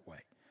himself that way.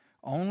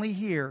 Only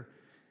here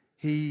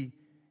he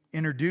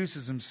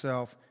introduces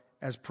himself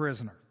as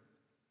prisoner.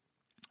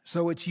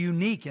 So it's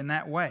unique in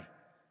that way.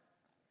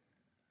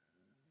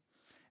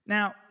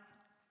 Now,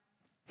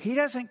 he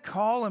doesn't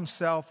call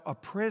himself a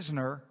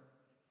prisoner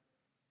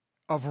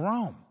of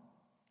Rome,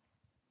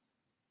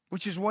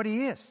 which is what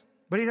he is,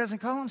 but he doesn't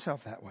call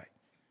himself that way.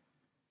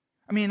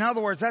 I mean, in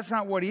other words, that's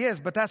not what he is,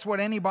 but that's what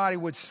anybody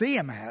would see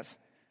him as.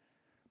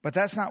 But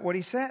that's not what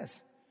he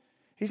says.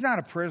 He's not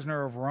a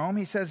prisoner of Rome.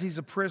 He says he's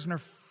a prisoner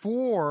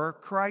for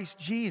Christ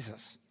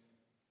Jesus.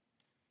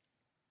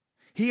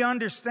 He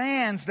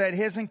understands that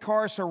his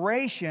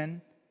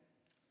incarceration,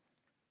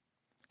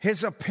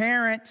 his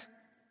apparent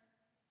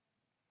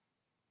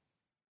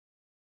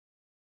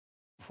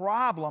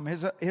problem,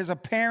 his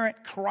apparent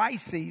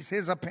crises,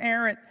 his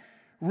apparent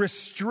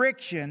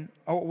restriction,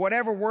 or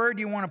whatever word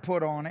you want to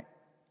put on it,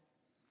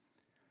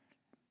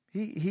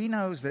 he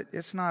knows that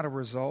it's not a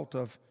result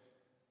of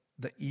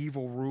the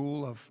evil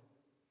rule of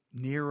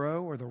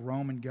Nero or the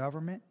Roman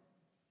government.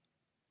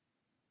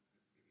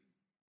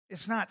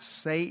 It's not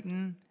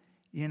Satan,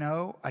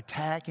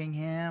 attacking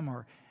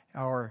him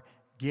or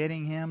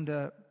getting him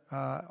to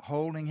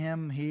holding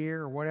him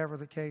here or whatever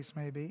the case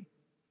may be.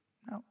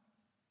 No.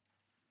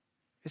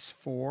 It's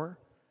for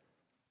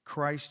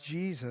Christ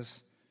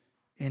Jesus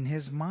in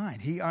his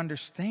mind. He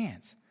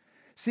understands.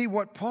 See,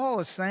 what Paul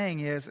is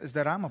saying is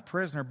that I'm a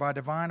prisoner by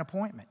divine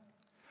appointment.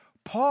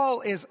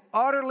 Paul is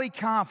utterly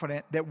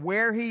confident that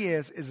where he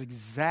is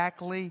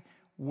exactly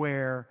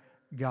where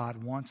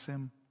God wants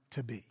him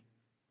to be,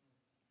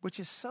 which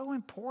is so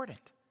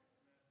important.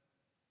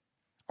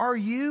 Are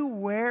you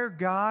where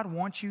God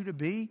wants you to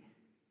be?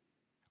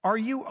 Are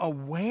you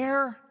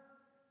aware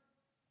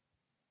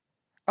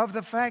of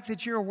the fact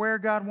that you're where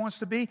God wants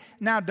to be?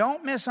 Now,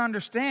 don't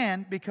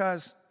misunderstand,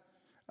 because,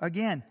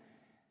 again,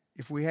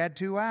 if we had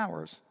 2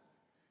 hours,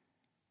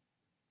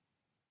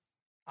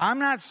 I'm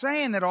not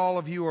saying that all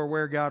of you are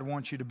where God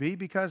wants you to be,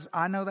 because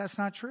I know that's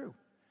not true.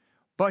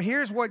 But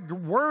here's what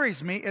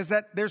worries me, is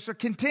that there's a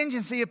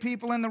contingency of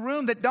people in the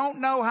room that don't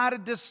know how to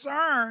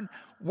discern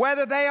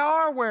whether they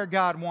are where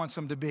God wants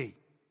them to be,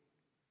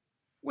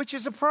 which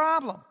is a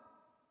problem.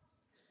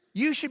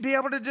 You should be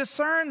able to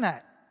discern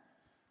that.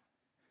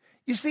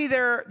 You see,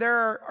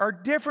 there are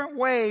different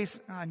ways.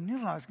 I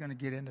knew I was going to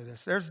get into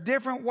this. There's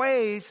different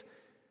ways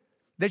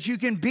that you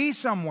can be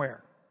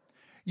somewhere.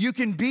 You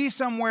can be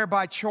somewhere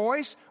by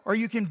choice, or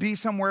you can be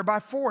somewhere by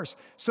force.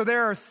 So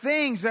there are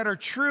things that are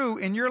true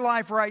in your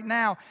life right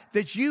now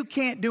that you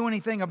can't do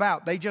anything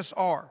about. They just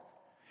are.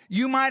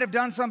 You might have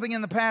done something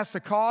in the past to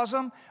cause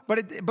them,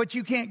 but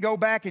you can't go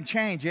back and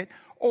change it.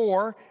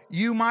 Or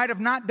you might have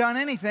not done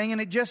anything and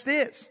it just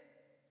is.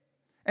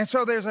 And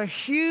so there's a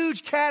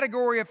huge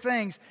category of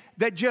things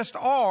that just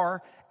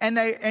are,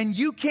 and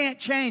you can't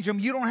change them.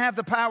 You don't have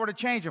the power to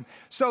change them.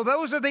 So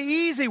those are the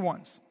easy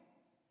ones.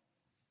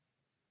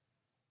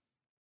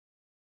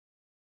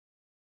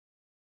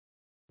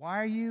 Why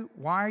are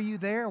you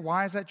there?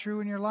 Why is that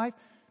true in your life?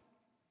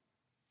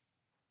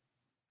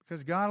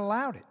 Because God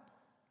allowed it.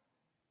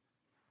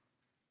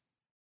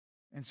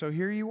 And so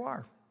here you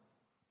are.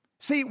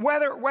 See,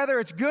 whether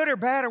it's good or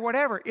bad or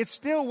whatever, it's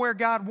still where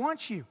God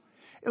wants you.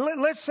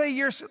 Let's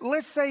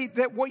say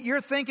that what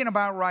you're thinking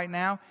about right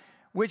now,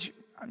 which,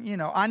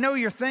 I know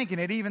you're thinking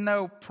it, even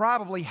though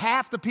probably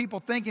half the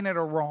people thinking it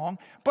are wrong,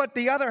 but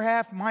the other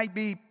half might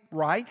be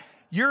right.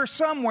 You're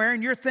somewhere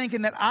and you're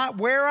thinking that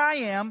where I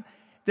am,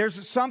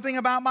 there's something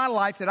about my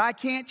life that I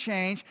can't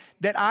change,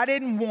 that I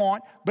didn't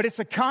want, but it's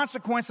a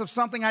consequence of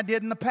something I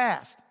did in the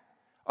past.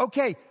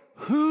 Okay,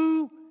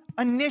 who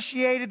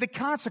initiated the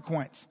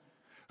consequence?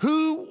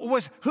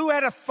 Who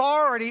had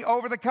authority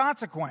over the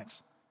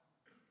consequence?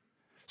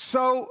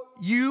 So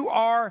you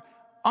are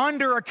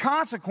under a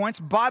consequence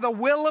by the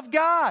will of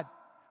God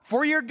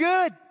for your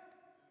good.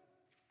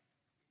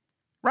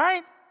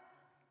 Right?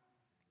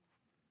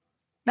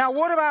 Now,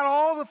 what about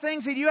all the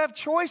things that you have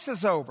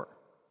choices over?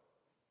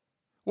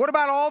 What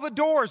about all the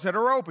doors that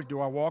are open? Do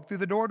I walk through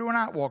the door? Do I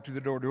not walk through the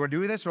door? Do I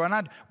do this? Do I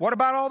not? What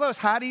about all those?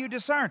 How do you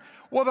discern?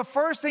 Well, the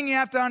first thing you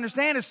have to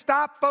understand is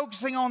stop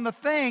focusing on the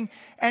thing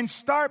and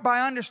start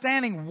by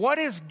understanding what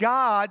is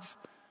God's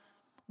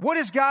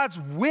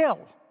will.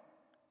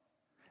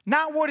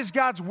 Not what is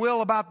God's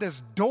will about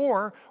this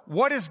door.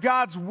 What is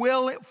God's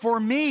will for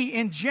me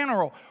in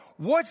general?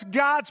 What's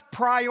God's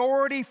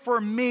priority for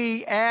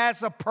me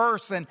as a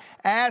person,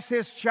 as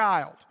his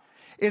child?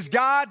 Is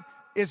God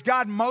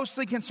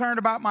mostly concerned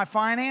about my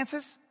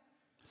finances?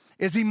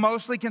 Is he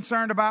mostly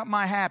concerned about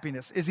my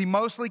happiness? Is he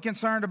mostly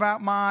concerned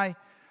about my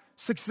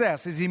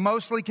success? Is he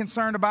mostly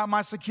concerned about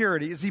my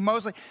security? Is he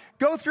mostly...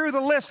 Go through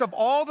the list of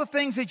all the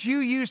things that you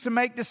use to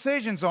make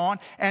decisions on,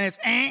 and it's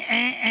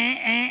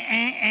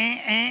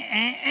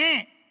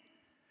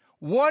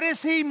What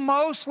is he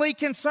mostly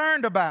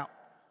concerned about?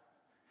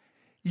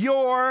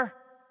 Your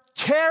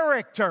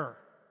character.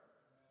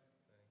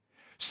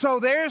 So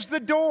there's the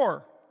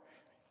door.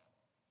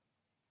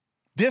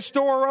 This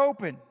door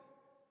open.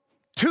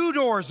 2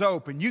 doors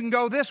open. You can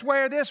go this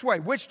way or this way.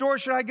 Which door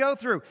should I go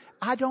through?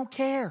 I don't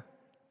care.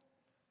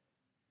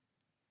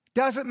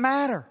 Doesn't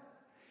matter.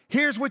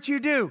 Here's what you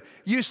do.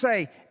 You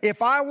say,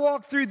 if I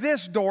walk through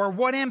this door,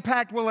 what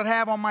impact will it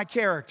have on my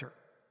character?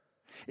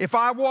 If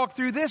I walk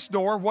through this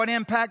door, what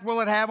impact will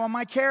it have on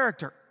my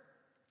character?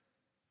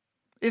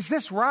 Is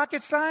this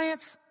rocket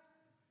science?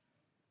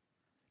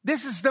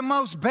 This is the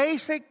most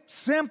basic,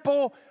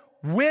 simple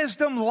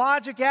wisdom,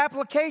 logic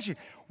application.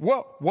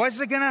 What's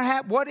it going to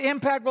have? What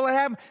impact will it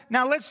have?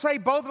 Now, let's say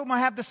both of them will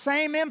have the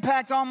same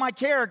impact on my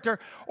character,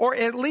 or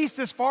at least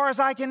as far as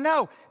I can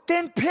know.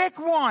 Then pick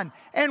one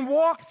and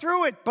walk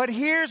through it. But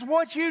here's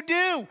what you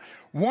do.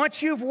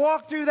 Once you've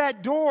walked through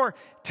that door,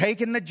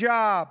 taken the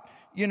job,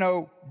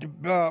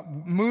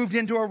 moved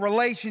into a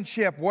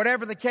relationship,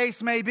 whatever the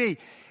case may be,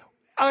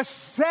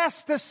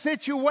 Assess the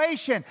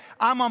situation.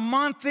 I'm a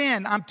month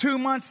in. I'm 2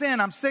 months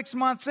in. I'm 6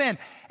 months in.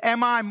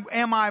 Am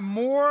I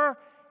more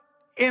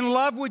in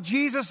love with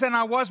Jesus than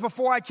I was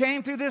before I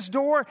came through this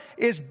door?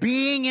 Is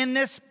being in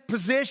this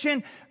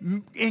position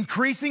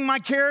increasing my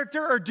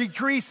character or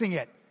decreasing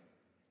it?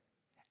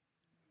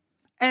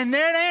 And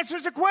that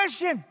answers the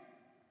question.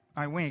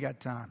 All right, we ain't got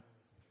time.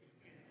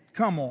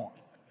 Come on.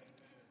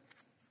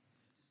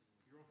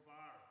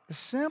 It's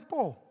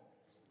simple.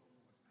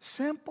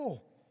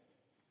 Simple.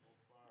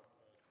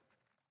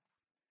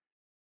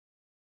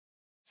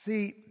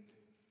 See,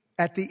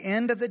 at the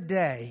end of the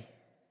day,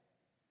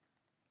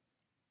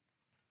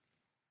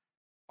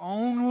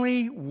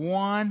 only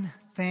one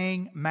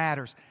thing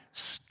matters.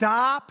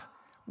 Stop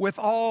with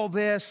all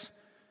this.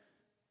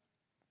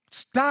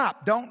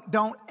 Stop.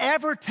 Don't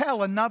ever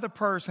tell another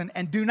person,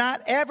 and do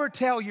not ever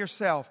tell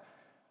yourself,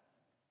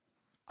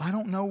 I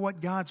don't know what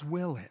God's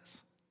will is.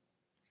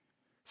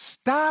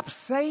 Stop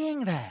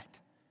saying that.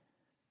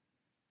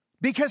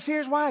 Because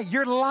here's why.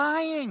 You're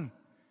lying.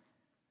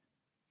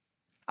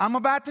 I'm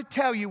about to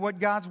tell you what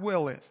God's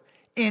will is.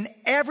 In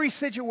every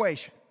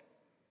situation.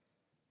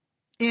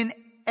 In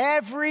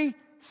every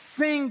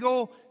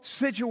single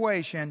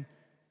situation.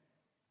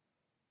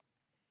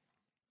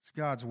 It's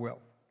God's will.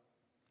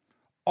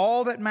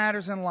 All that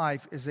matters in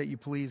life is that you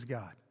please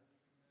God.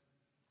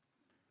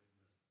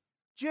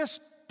 Just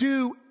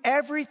do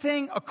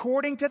everything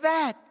according to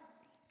that.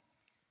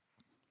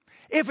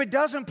 If it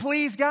doesn't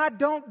please God,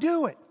 don't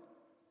do it.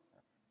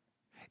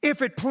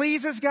 If it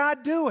pleases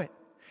God, do it.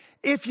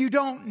 If you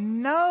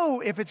don't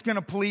know if it's going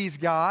to please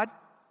God,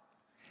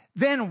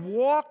 then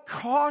walk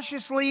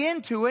cautiously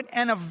into it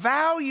and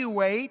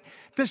evaluate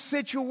the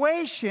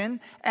situation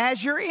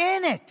as you're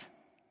in it.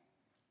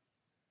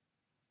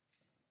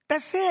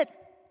 That's it.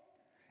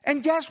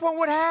 And guess what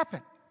would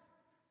happen?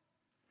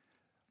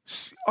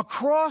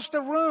 Across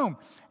the room,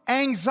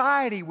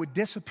 anxiety would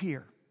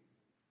disappear.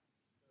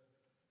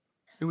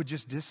 It would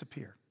just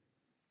disappear.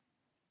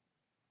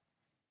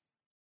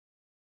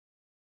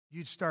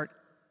 You'd start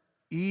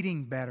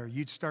eating better.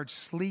 You'd start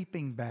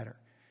sleeping better.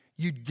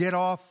 You'd get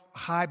off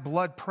high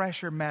blood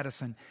pressure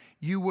medicine.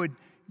 You'd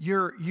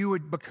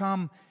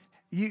become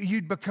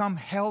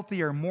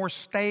healthier, more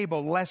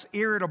stable, less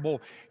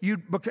irritable.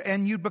 You'd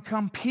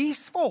become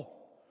peaceful.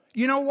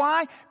 You know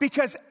why?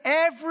 Because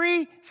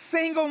every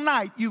single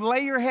night you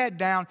lay your head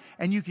down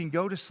and you can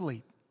go to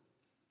sleep.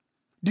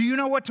 Do you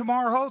know what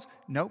tomorrow holds?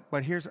 Nope,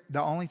 but here's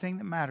the only thing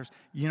that matters.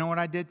 You know what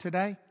I did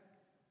today?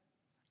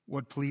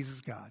 What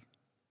pleases God.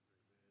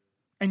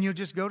 And you'll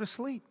just go to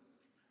sleep.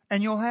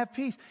 And you'll have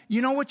peace.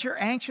 You know what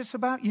you're anxious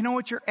about? You know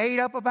what you're ate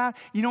up about?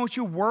 You know what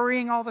you're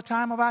worrying all the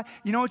time about?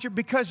 You know what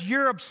because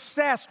you're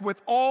obsessed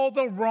with all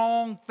the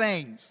wrong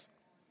things.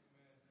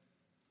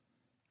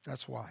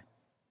 That's why.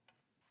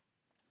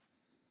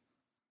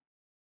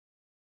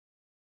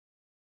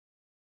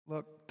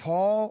 Look,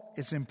 Paul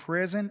is in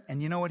prison,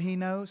 and you know what he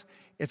knows?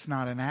 It's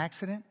not an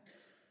accident.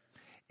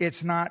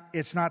 It's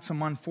not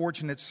some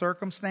unfortunate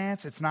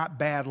circumstance. It's not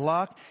bad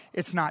luck.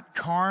 It's not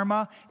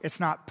karma. It's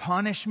not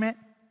punishment.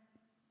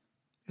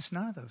 It's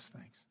none of those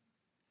things.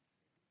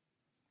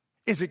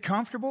 Is it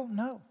comfortable?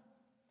 No.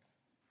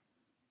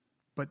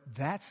 But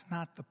that's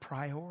not the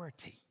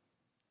priority.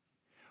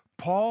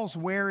 Paul's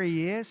where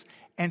he is,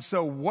 and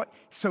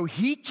so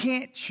he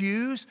can't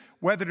choose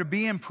whether to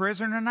be in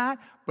prison or not,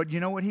 but you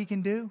know what he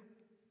can do?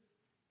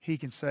 He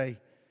can say,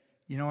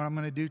 you know what I'm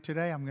going to do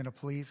today? I'm going to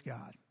please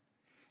God.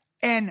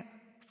 And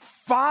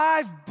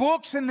 5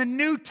 books in the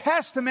New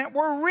Testament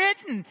were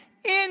written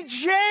in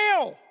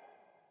jail.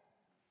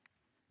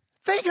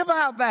 Think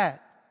about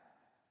that.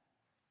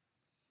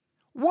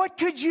 What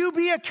could you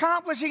be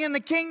accomplishing in the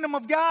kingdom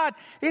of God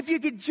if you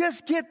could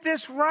just get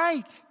this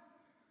right?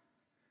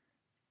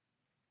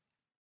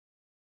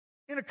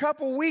 In a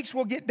couple weeks,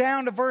 we'll get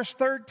down to verse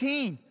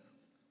 13.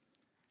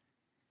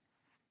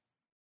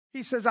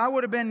 He says, I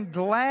would have been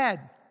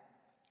glad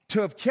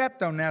to have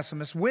kept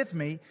Onesimus with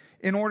me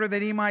in order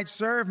that he might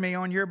serve me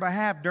on your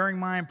behalf during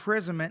my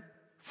imprisonment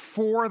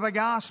for the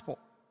gospel.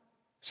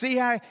 See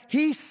how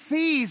he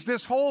sees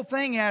this whole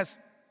thing as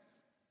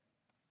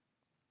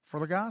for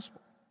the gospel.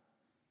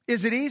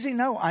 Is it easy?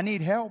 No, I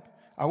need help.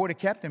 I would have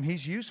kept him.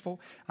 He's useful.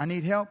 I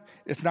need help.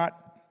 It's not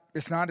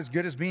as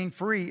good as being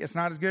free. It's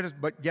not as good as,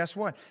 but guess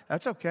what?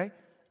 That's okay.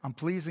 I'm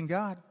pleasing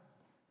God.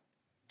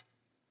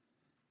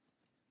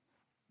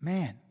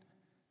 Man,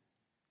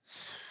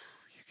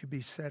 you could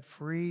be set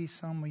free.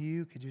 Some of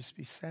you could just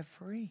be set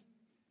free.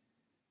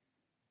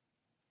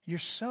 You're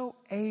so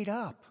ate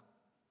up.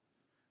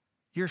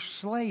 Your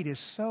slate is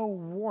so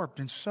warped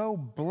and so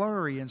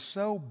blurry and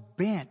so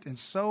bent and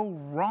so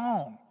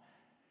wrong.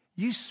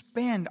 You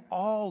spend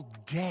all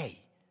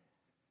day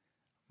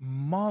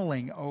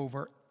mulling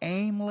over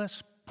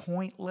aimless,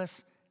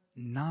 pointless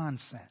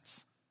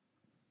nonsense.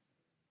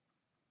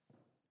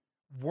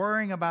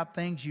 Worrying about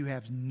things you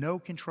have no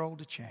control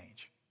to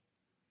change.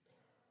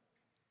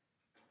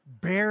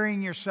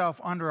 Burying yourself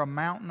under a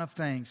mountain of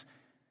things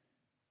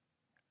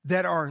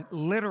that are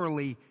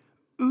literally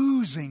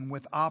oozing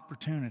with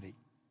opportunity.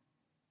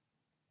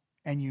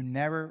 and you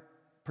never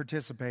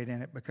participate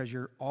in it because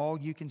all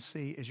you can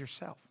see is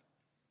yourself.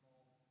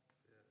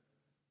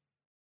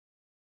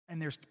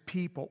 And there's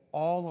people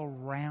all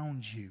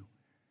around you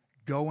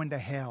going to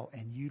hell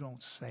and you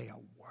don't say a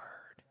word.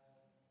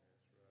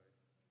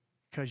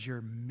 Because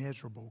you're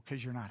miserable,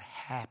 because you're not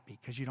happy,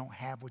 because you don't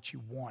have what you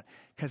want,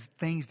 because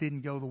things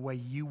didn't go the way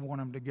you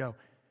want them to go.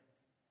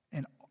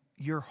 And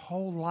your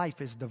whole life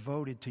is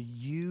devoted to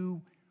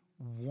you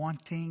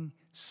wanting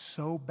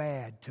so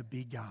bad to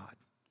be God.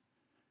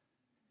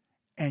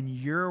 And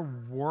your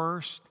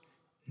worst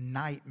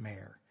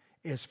nightmare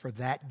is for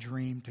that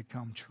dream to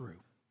come true.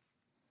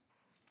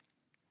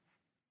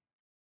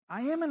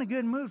 I am in a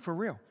good mood for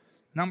real.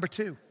 Number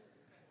two.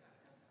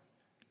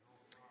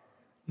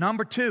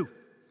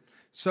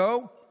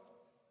 So,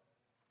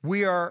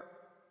 we are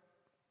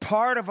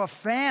part of a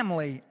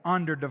family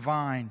under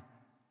divine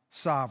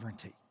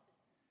sovereignty.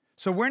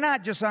 So we're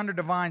not just under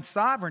divine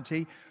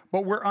sovereignty,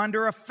 but we're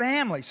under a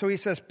family. So he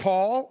says,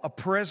 Paul, a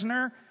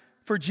prisoner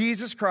for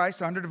Jesus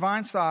Christ under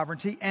divine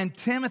sovereignty, and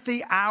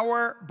Timothy,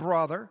 our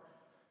brother,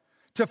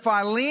 to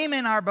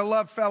Philemon, our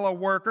beloved fellow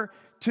worker,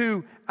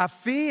 to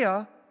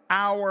Apphia,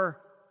 our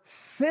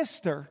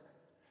sister.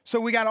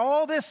 So we got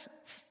all this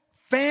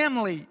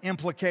family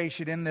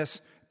implication in this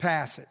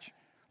passage.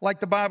 Like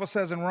the Bible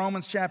says in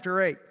Romans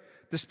chapter 8,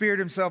 the Spirit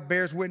himself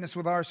bears witness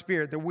with our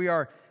spirit that we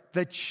are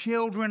the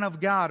children of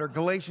God, or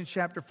Galatians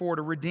chapter 4,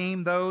 to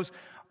redeem those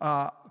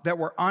that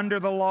were under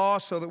the law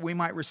so that we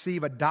might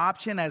receive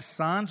adoption as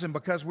sons. And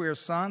because we are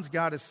sons,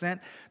 God has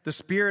sent the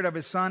Spirit of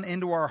his Son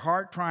into our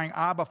heart, crying,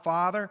 Abba,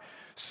 Father.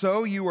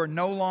 So you are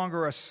no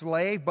longer a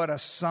slave, but a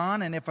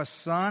son. And if a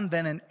son,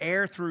 then an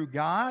heir through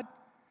God.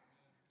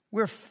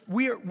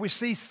 We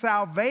see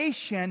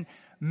salvation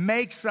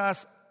makes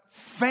us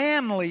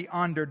family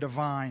under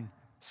divine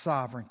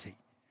sovereignty.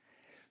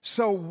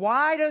 So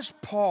why does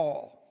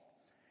Paul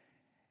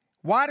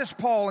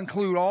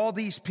include all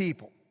these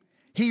people?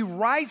 He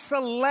writes a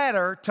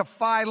letter to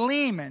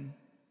Philemon,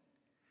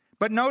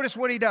 but notice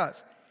what he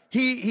does.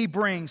 He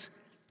brings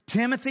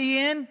Timothy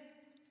in,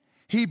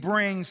 he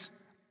brings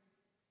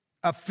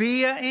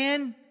Apphia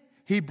in,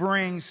 he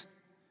brings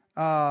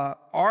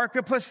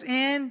Archippus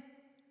in,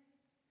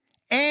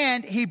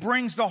 and he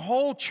brings the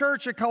whole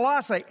church at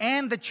Colossae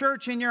and the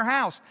church in your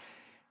house.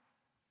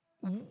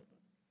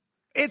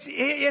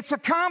 It's a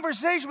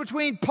conversation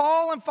between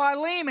Paul and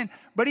Philemon,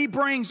 but he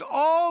brings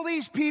all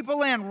these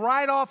people in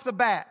right off the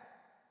bat.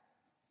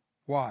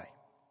 Why?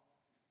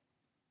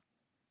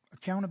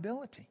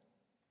 Accountability.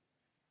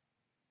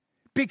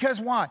 Because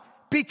why?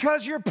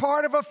 Because you're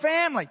part of a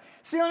family.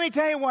 See, let me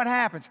tell you what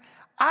happens.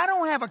 I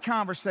don't have a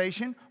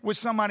conversation with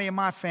somebody in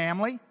my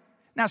family.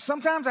 Now,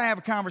 sometimes I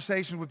have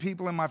conversations with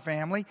people in my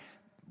family,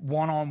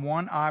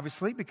 one-on-one,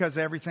 obviously, because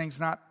everything's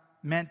not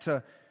meant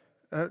to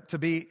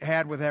be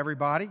had with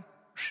everybody.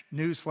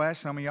 Newsflash,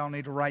 some of y'all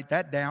need to write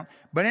that down.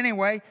 But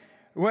anyway,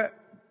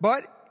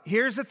 but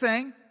here's the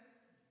thing.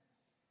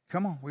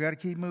 Come on, we got to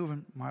keep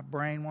moving. My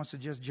brain wants to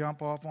just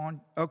jump off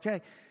on.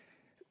 Okay.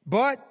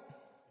 But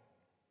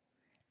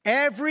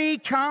every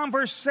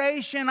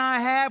conversation I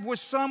have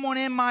with someone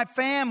in my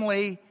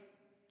family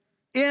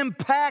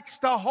impacts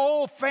the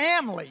whole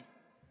family.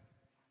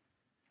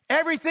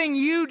 Everything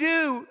you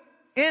do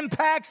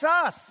impacts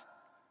us.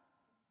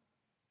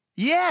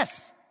 Yes.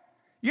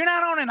 You're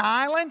not on an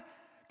island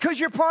because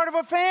you're part of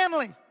a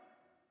family.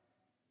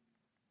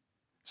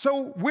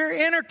 So we're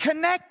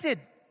interconnected.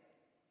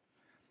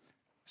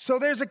 So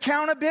there's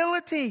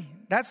accountability.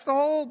 That's the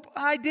whole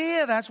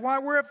idea. That's why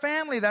we're a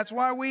family. That's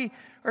why we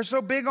are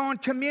so big on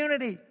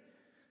community.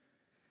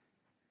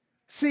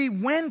 See,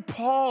 when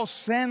Paul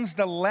sends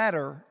the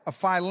letter of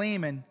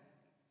Philemon,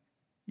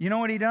 you know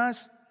what he does?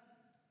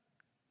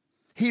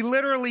 He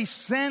literally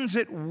sends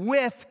it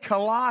with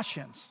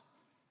Colossians,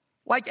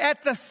 like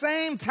at the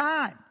same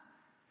time.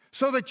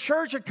 So the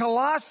church at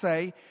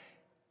Colossae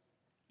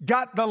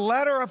got the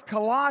letter of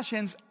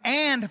Colossians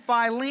and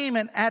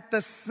Philemon at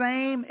the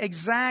same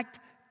exact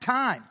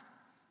time.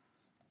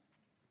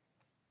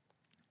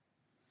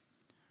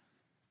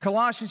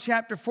 Colossians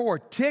chapter 4,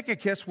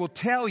 Tychicus will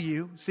tell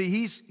you, see,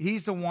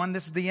 he's the one,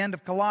 this is the end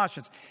of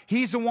Colossians.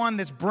 He's the one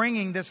that's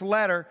bringing this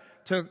letter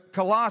to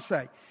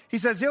Colossae. He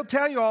says, he'll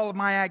tell you all of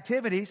my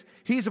activities.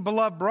 He's a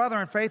beloved brother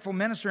and faithful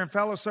minister and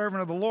fellow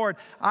servant of the Lord.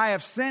 I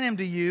have sent him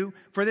to you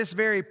for this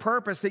very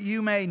purpose, that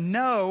you may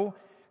know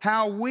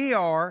how we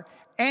are,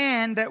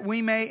 and that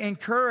you may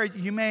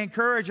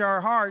encourage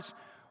our hearts,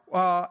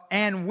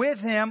 and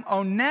with him,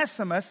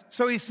 Onesimus.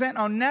 So he sent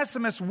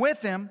Onesimus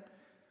with him,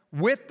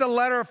 with the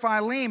letter of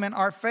Philemon,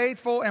 our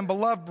faithful and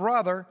beloved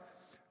brother,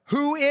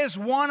 who is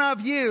one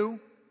of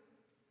you.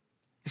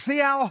 See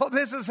how all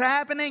this is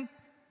happening?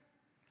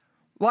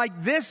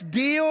 Like this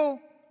deal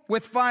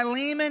with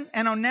Philemon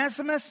and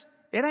Onesimus,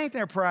 it ain't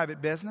their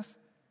private business.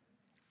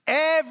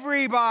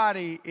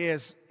 Everybody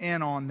is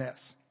in on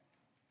this.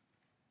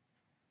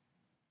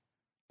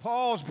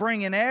 Paul's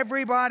bringing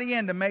everybody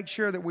in to make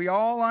sure that we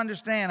all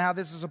understand how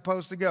this is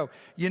supposed to go.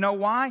 You know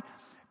why?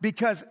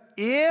 Because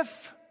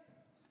if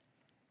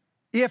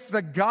If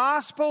the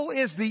gospel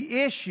is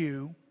the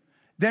issue,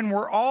 then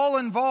we're all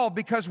involved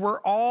because we're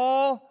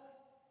all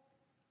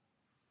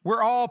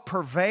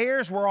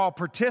purveyors, we're all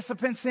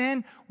participants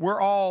in,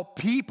 we're all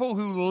people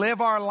who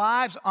live our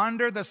lives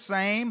under the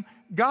same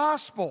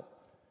gospel.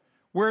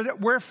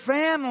 We're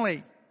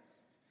family.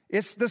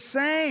 It's the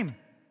same.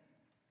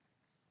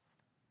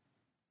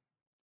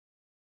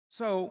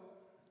 So,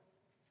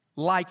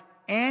 like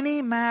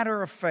any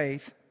matter of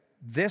faith,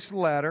 this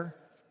letter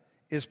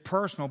is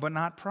personal but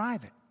not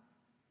private.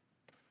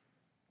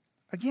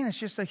 Again, it's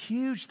just a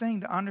huge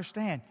thing to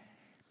understand.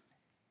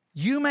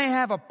 You may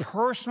have a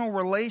personal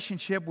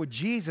relationship with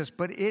Jesus,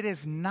 but it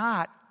is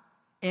not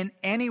in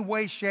any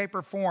way, shape,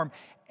 or form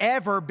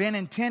ever been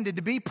intended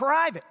to be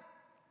private.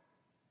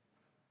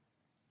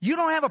 You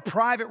don't have a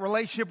private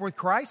relationship with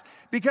Christ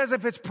because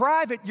if it's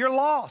private, you're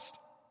lost.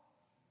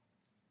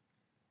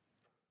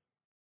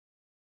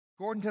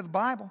 According to the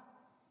Bible,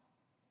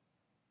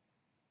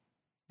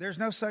 there's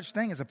no such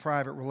thing as a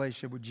private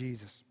relationship with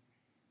Jesus.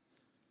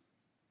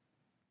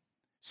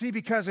 See,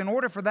 because in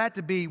order for that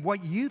to be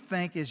what you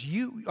think is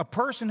a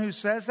person who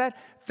says that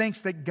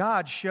thinks that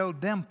God showed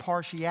them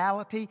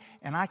partiality,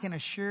 and I can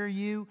assure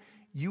you,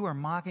 you are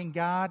mocking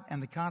God,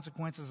 and the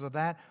consequences of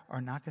that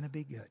are not going to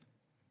be good.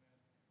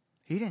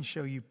 He didn't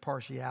show you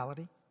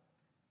partiality.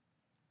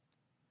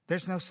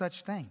 There's no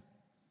such thing.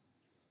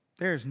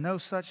 There is no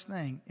such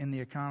thing in the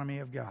economy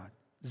of God.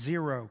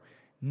 Zero,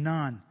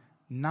 none,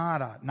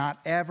 nada, not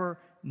ever,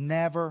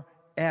 never,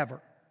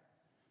 ever.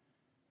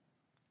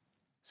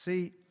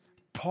 See,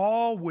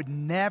 Paul would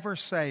never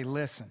say,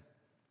 listen,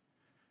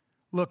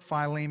 look,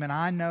 Philemon,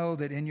 I know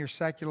that in your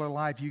secular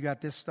life you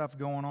got this stuff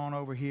going on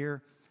over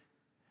here,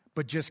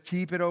 but just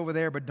keep it over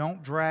there, but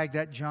don't drag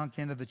that junk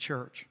into the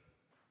church.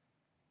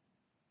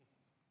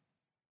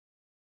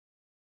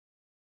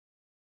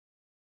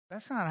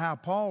 That's not how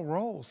Paul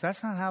rolls.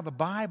 That's not how the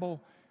Bible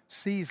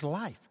sees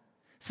life.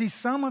 See,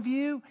 some of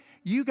you,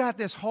 you got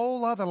this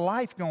whole other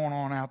life going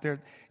on out there.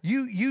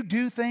 You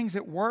do things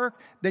at work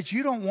that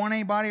you don't want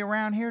anybody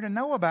around here to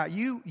know about.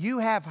 You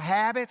have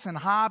habits and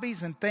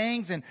hobbies and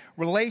things and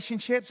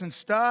relationships and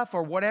stuff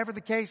or whatever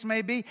the case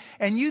may be,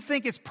 and you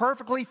think it's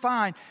perfectly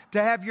fine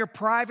to have your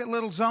private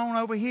little zone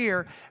over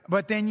here,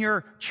 but then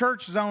your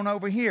church zone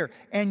over here.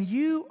 And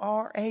you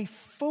are a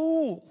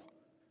fool.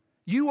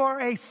 You are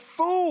a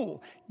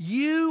fool.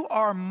 You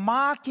are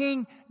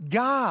mocking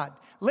God.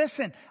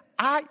 Listen,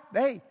 I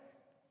don't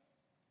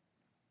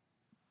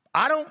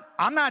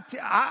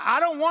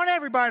want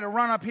everybody to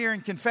run up here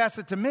and confess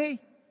it to me.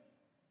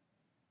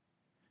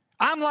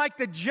 I'm like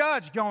the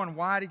judge going,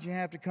 why did you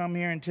have to come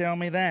here and tell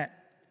me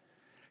that?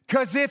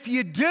 Because if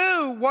you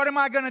do, what am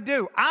I going to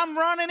do? I'm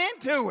running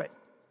into it.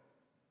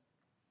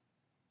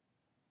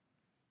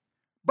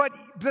 But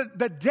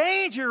the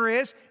danger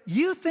is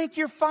you think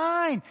you're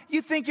fine.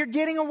 You think you're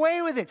getting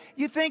away with it.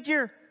 You think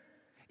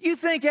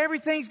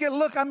everything's good.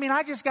 Look,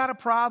 I just got a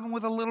problem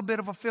with a little bit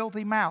of a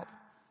filthy mouth.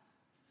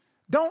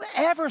 Don't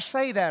ever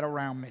say that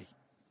around me.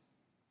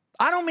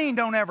 I don't mean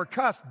don't ever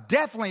cuss.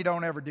 Definitely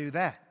don't ever do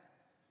that.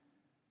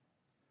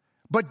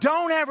 But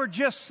don't ever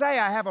just say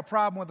I have a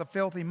problem with a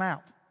filthy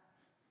mouth.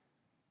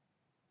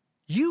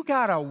 You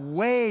got a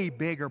way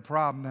bigger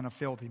problem than a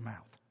filthy mouth.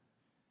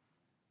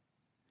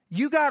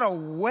 You got a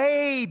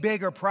way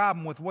bigger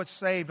problem with what's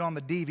saved on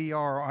the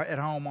DVR at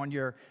home on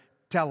your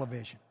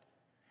television.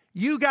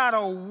 You got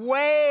a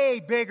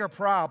way bigger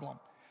problem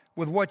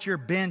with what you're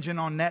binging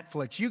on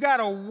Netflix. You got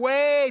a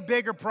way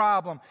bigger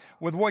problem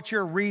with what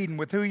you're reading,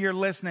 with who you're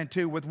listening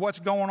to, with what's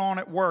going on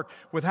at work,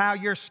 with how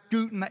you're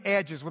scooting the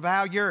edges, with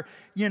how you're,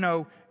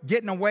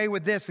 getting away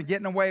with this and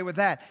getting away with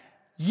that.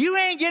 You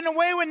ain't getting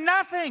away with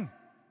nothing.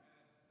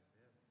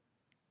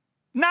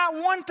 Not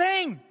one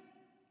thing.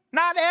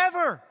 Not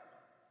ever.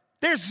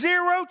 There's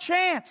zero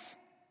chance.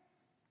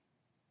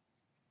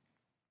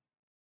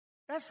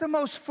 That's the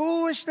most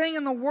foolish thing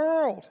in the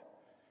world.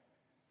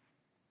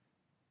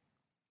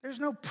 There's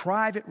no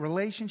private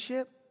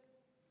relationship.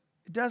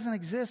 It doesn't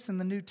exist in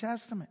the New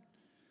Testament.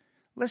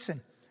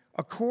 Listen,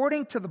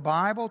 according to the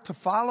Bible, to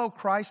follow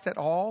Christ at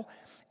all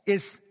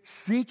is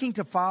seeking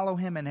to follow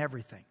Him in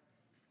everything.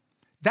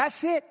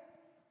 That's it.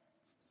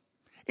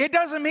 It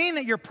doesn't mean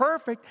that you're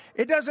perfect.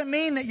 It doesn't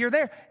mean that you're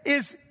there.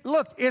 Is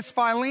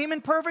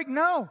Philemon perfect?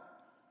 No.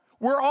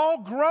 We're all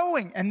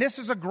growing, and this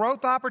is a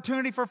growth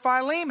opportunity for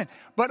Philemon.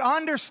 But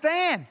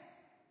understand,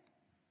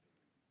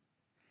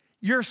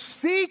 you're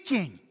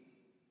seeking.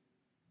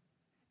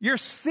 You're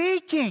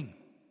seeking.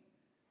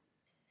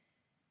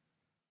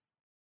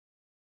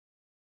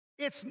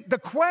 The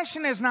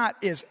question is not,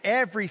 is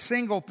every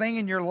single thing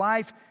in your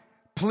life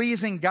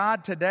pleasing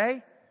God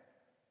today?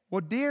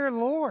 Well, dear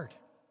Lord,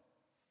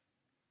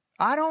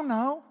 I don't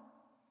know.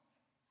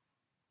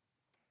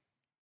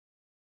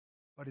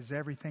 But is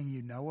everything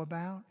you know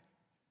about?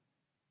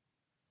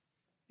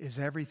 Is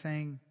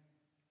everything...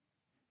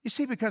 You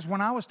see, because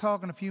when I was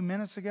talking a few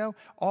minutes ago,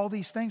 all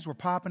these things were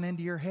popping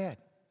into your head.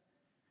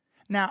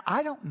 Now,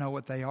 I don't know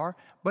what they are,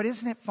 but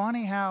isn't it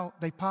funny how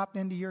they popped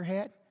into your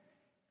head?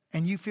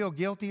 and you feel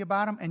guilty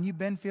about them, and you've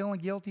been feeling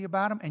guilty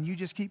about them, and you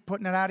just keep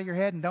putting it out of your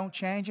head and don't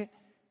change it?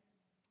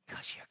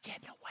 Because you're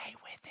getting away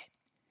with it.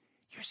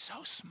 You're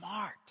so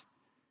smart.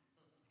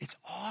 It's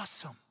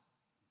awesome.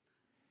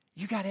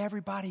 You got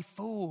everybody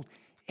fooled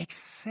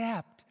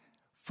except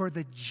for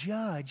the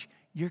judge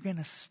you're going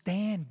to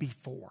stand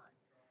before,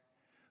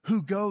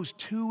 who goes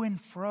to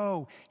and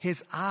fro.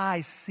 His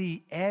eyes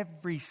see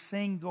every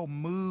single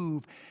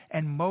move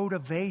and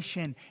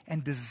motivation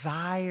and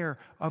desire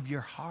of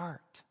your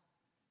heart.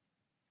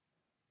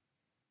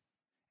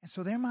 And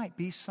so there might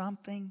be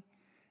something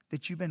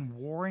that you've been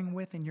warring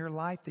with in your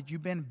life, that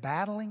you've been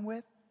battling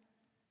with,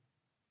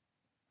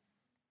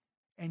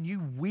 and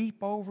you weep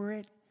over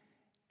it,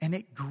 and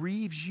it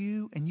grieves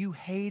you, and you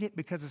hate it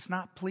because it's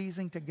not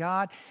pleasing to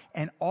God,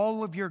 and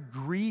all of your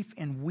grief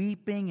and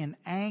weeping and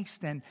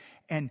angst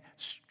and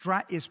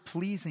strife is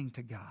pleasing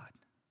to God.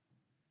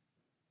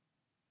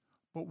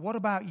 But what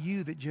about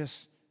you that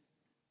just,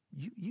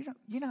 you're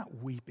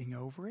not weeping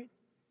over it.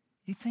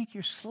 You think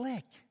you're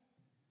slick.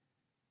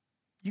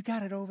 You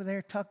got it over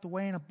there tucked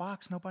away in a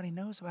box nobody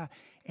knows about,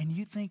 and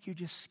you think you're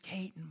just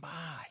skating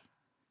by.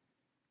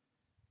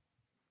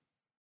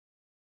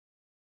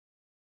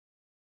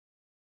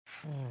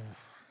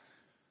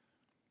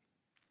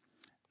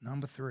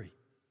 Number 3.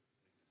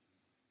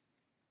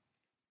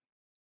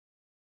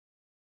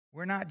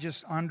 We're not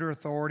just under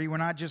authority. We're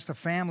not just a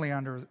family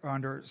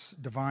under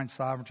divine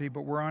sovereignty,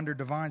 but we're under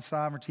divine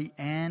sovereignty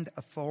and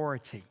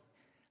authority.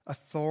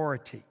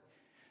 Authority.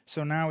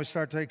 So now we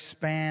start to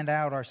expand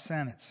out our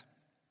sentence.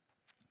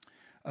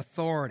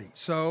 Authority.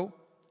 So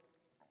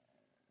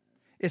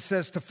it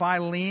says to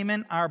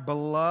Philemon, our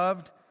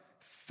beloved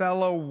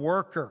fellow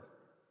worker.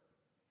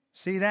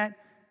 See that?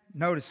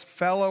 Notice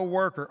fellow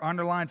worker,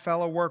 underline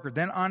fellow worker.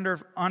 Then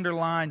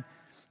underline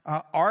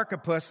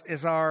Archippus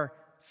is our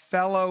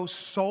fellow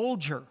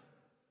soldier.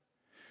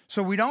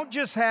 So we don't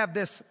just have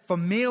this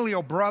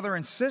familial brother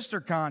and sister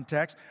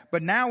context,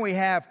 but now we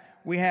have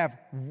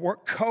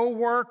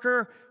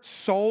co-worker,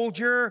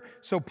 soldier.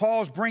 So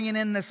Paul's bringing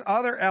in this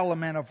other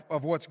element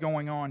of what's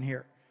going on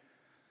here.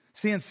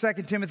 See, in 2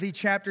 Timothy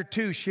chapter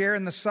 2, share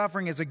in the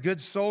suffering as a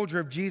good soldier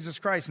of Jesus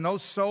Christ. No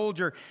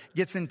soldier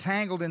gets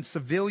entangled in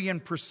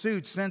civilian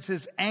pursuits, since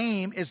his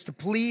aim is to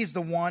please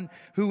the one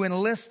who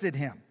enlisted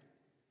him.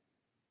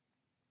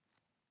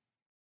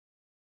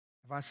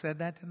 Have I said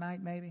that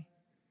tonight, maybe?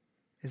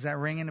 Is that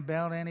ringing a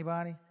bell to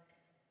anybody?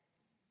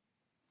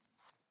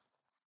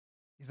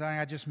 You think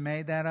I just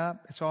made that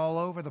up? It's all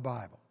over the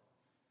Bible.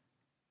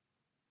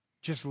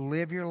 Just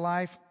live your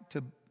life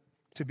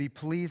to be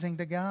pleasing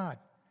to God.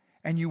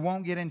 And you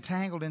won't get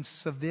entangled in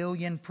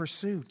civilian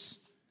pursuits.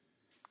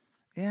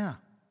 Yeah.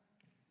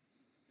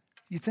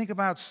 You think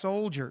about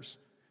soldiers,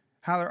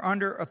 how they're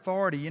under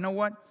authority. You know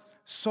what?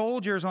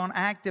 Soldiers on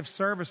active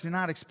service do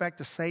not expect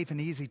a safe and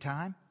easy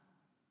time.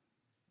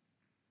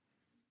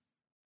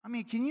 I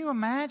mean, can you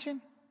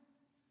imagine?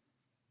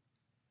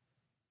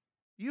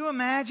 You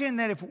imagine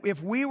that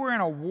if we were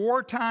in a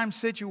wartime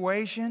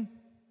situation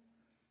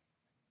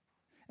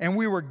and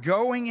we were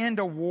going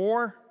into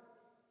war,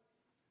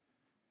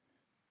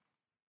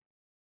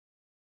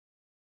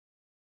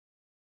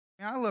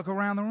 I look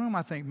around the room,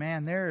 I think,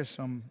 man, there is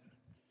some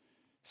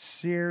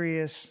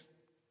serious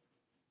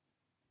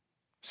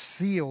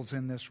SEALs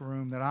in this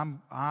room that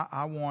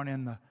I want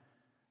in the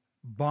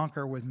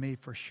bunker with me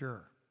for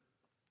sure.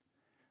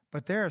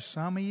 But there are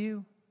some of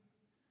you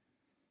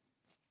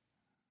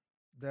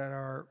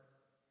that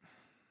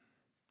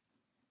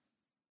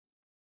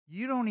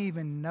you don't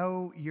even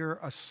know you're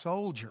a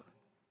soldier.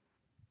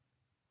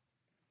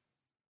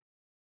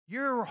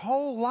 Your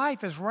whole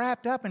life is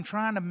wrapped up in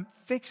trying to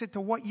fix it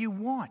to what you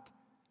want.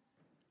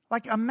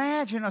 Like,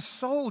 imagine a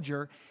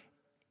soldier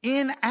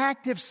in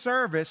active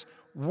service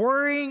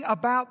worrying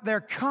about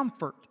their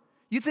comfort.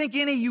 You think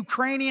any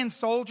Ukrainian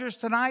soldiers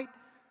tonight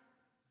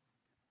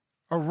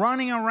are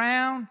running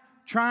around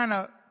trying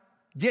to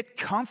get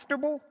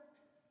comfortable?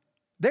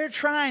 They're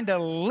trying to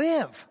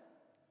live.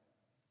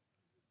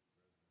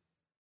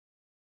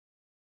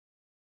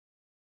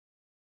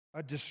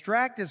 A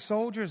distracted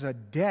soldier is a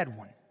dead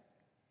one.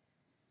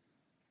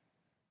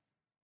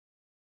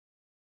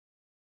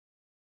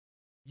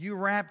 You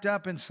wrapped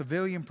up in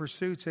civilian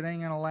pursuits, it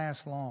ain't going to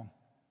last long.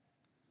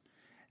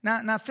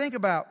 Now think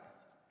about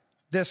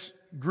this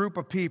group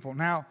of people.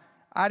 Now,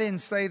 I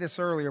didn't say this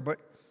earlier, but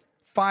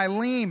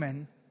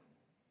Philemon,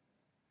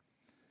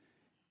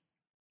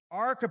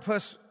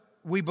 Archippus,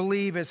 we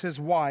believe, is his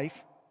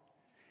wife.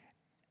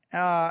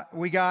 They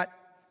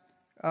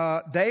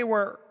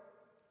were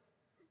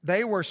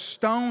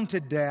stoned to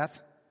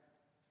death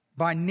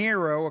by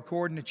Nero,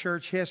 according to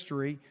church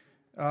history,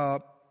 a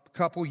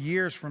couple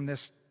years from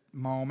this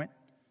moment.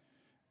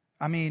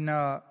 I mean,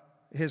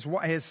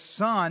 his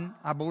son,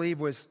 I believe,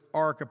 was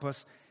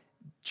Archippus.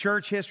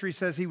 Church history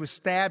says he was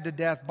stabbed to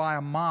death by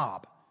a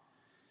mob.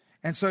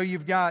 And so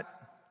you've got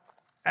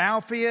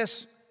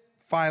Alphaeus,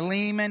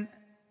 Philemon,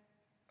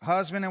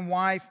 husband and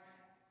wife,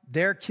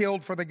 they're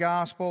killed for the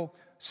gospel.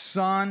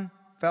 Son,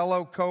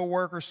 fellow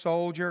co-worker,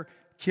 soldier,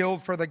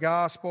 killed for the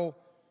gospel.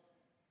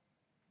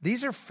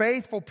 These are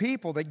faithful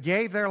people that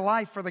gave their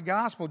life for the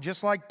gospel,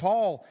 just like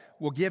Paul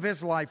will give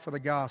his life for the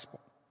gospel.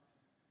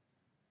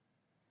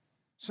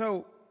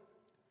 So,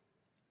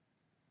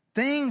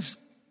 things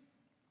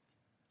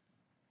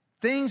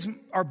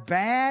are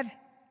bad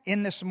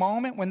in this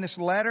moment when this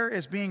letter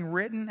is being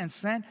written and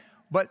sent,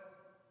 but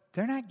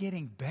they're not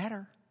getting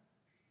better.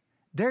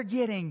 They're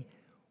getting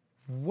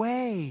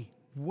way,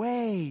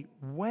 way,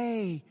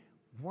 way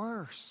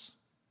worse.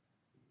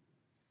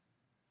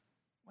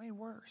 Way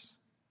worse.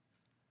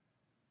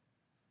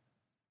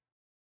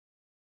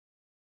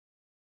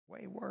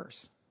 Way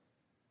worse.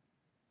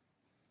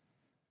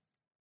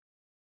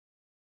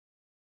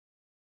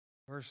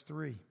 Verse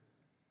 3.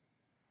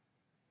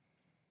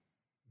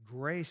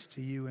 Grace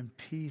to you and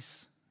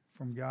peace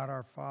from God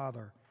our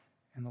Father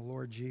and the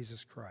Lord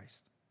Jesus Christ.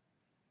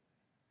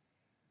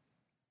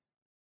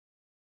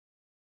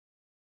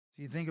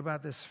 So you think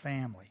about this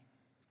family.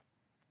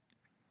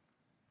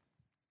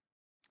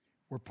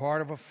 We're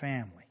part of a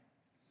family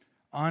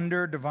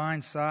under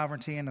divine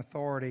sovereignty and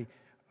authority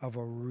of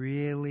a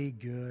really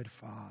good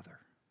Father.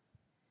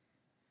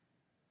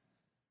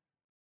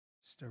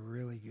 Just a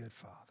really good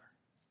Father.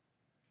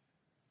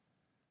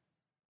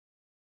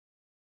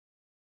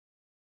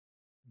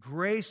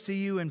 Grace to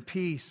you and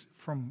peace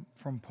from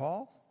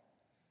Paul?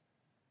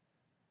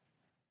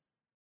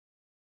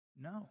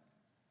 No.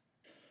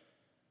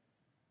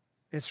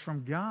 It's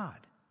from God.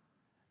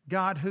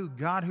 God who?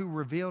 God who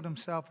revealed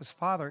himself as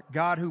Father.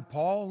 God who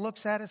Paul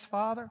looks at as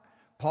Father?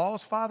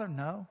 Paul's Father?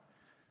 No.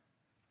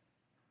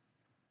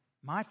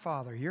 My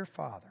Father, your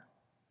Father.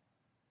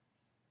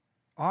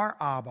 Our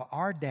Abba,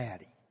 our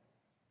Daddy.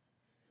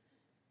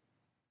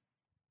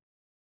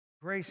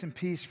 Grace and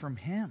peace from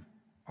him,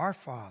 our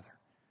Father,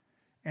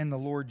 and the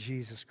Lord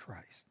Jesus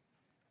Christ.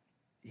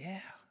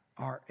 Yeah,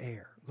 our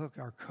heir. Look,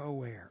 our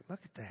co-heir. Look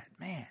at that,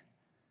 man.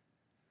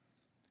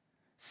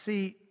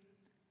 See,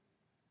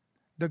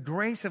 the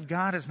grace of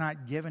God is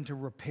not given to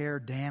repair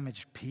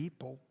damaged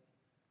people.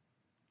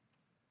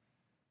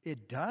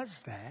 It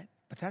does that,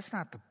 but that's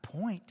not the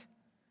point.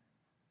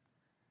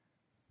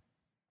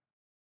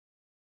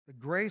 The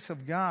grace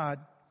of God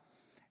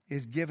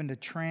is given to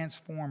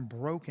transform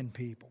broken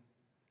people.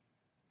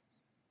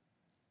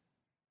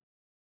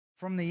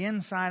 From the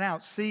inside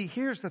out. See,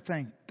 here's the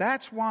thing.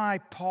 That's why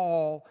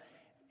Paul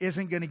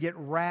isn't going to get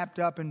wrapped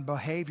up in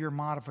behavior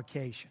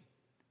modification.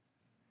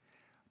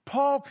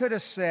 Paul could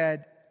have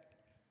said,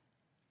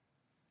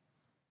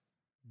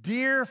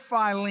 Dear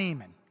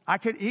Philemon.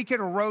 He could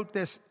have wrote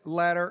this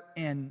letter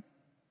in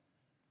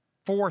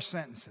 4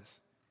 sentences.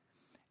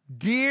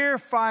 Dear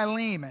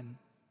Philemon,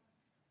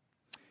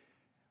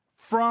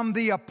 from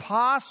the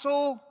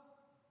Apostle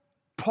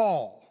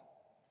Paul.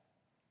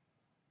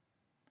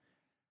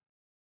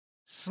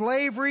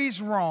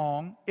 Slavery's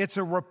wrong. It's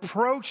a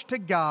reproach to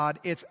God.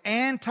 It's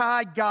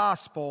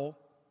anti-gospel.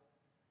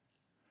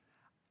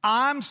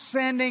 I'm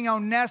sending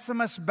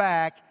Onesimus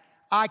back.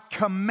 I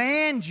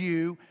command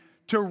you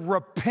to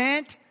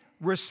repent,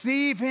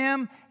 receive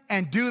him,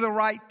 and do the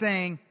right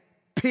thing,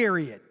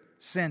 period.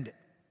 Send it.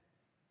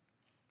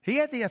 He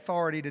had the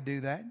authority to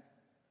do that.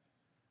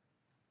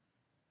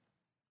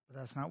 But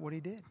that's not what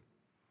he did.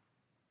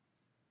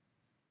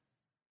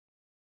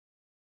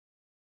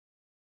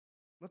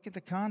 Look at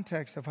the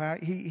context of how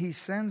he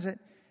sends it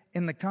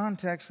in the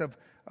context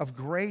of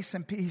grace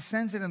and peace. He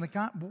sends it in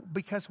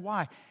because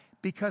why?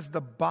 Because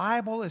the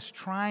Bible is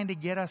trying to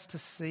get us to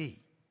see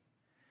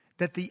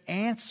that the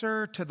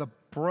answer to the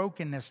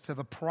brokenness, to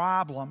the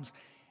problems,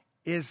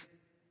 is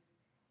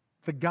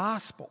the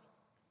gospel.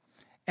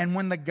 And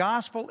when the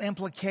gospel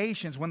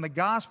implications, when the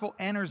gospel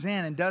enters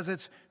in and does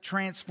its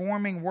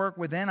transforming work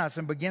within us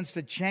and begins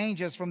to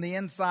change us from the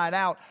inside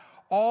out,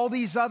 all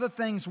these other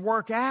things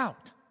work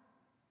out.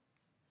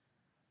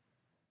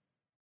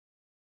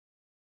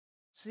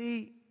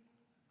 See,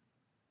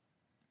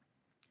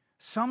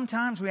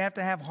 sometimes we have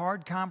to have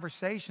hard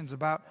conversations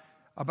about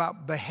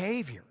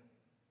behavior.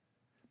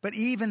 But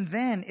even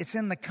then, it's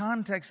in the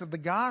context of the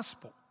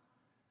gospel.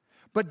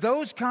 But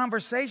those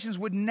conversations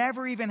would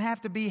never even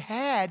have to be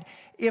had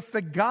if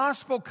the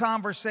gospel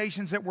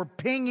conversations that were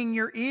pinging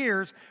your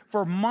ears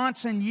for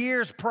months and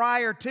years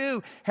prior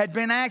to had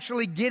been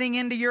actually getting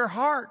into your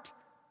heart.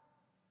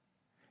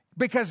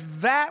 Because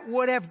that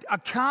would have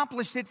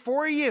accomplished it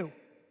for you.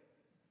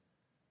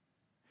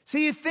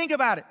 See, you think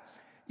about it.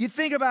 You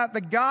think about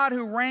the God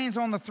who reigns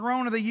on the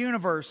throne of the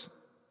universe.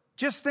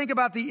 Just think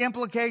about the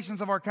implications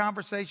of our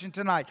conversation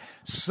tonight.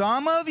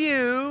 Some of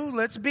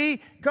you,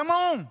 come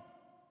on.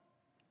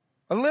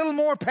 A little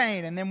more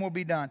pain and then we'll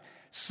be done.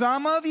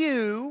 Some of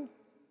you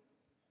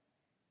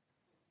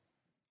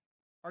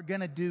are going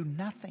to do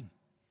nothing.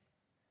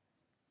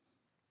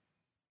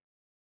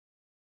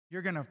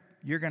 You're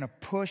going to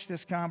push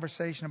this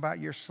conversation about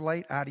your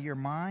slate out of your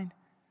mind.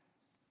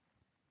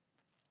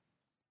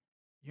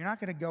 You're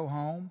not going to go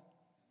home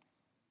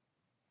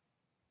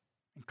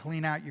and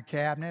clean out your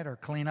cabinet or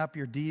clean up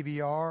your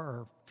DVR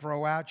or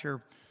throw out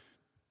your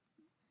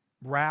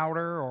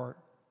router or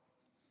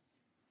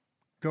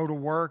go to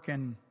work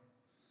and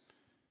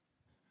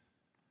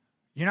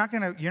You're not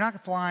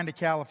gonna fly into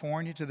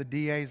California to the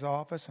DA's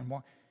office and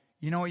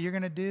you know what you're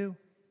going to do?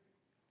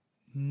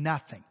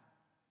 Nothing.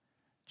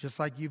 Just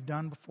like you've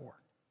done before.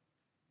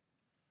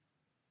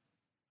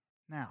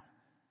 Now,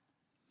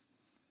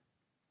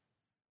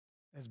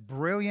 as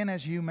brilliant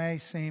as you may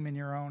seem in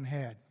your own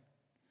head,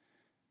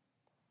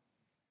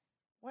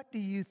 what do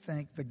you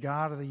think the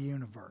God of the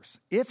universe,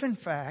 if in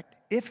fact,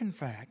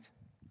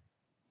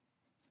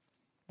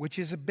 which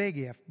is a big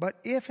if, but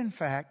if in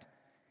fact,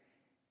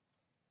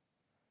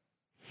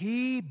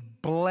 He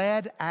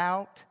bled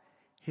out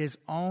His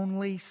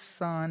only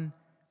Son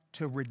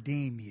to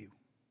redeem you,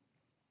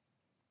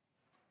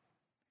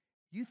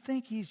 you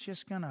think He's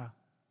just going to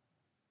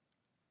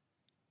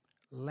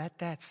let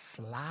that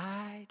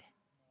slide?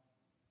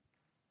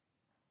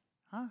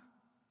 Huh?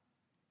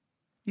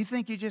 You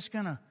think you're just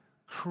going to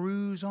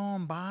cruise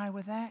on by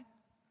with that?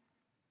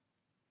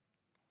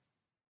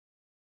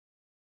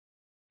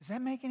 Does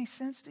that make any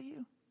sense to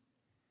you?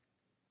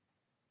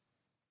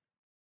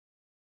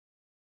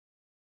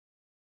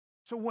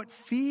 So what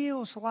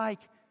feels like,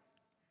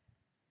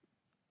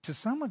 to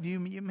some of you,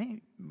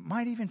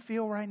 might even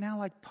feel right now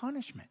like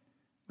punishment,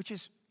 which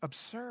is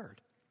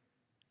absurd.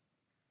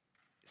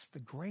 It's the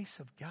grace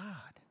of God.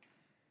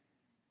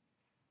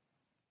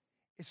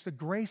 It's the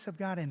grace of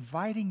God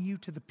inviting you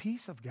to the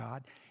peace of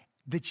God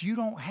that you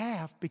don't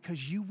have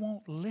because you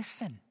won't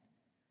listen.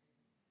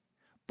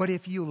 But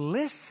if you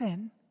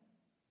listen,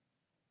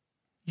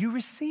 you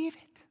receive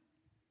it.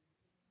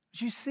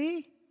 Do you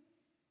see?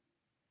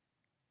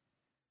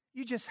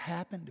 You just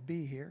happen to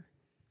be here.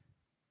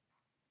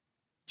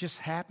 Just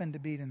happened to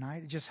be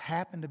tonight. It just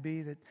happened to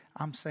be that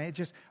I'm saying,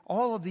 just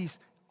all of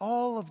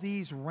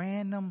these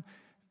random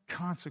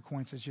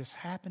consequences just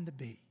happen to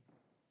be.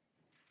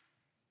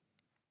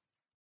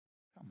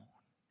 Come on.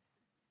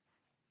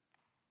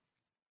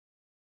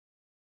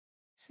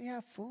 See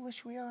how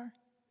foolish we are?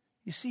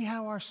 You see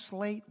how our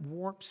slate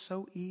warps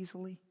so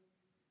easily?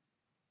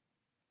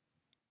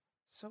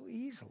 So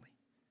easily.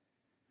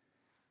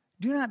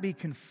 Do not be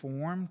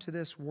conformed to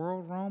this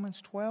world,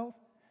 Romans 12,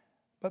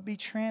 but be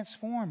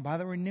transformed by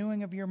the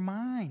renewing of your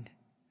mind.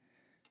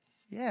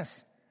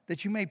 Yes,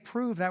 that you may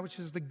prove that which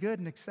is the good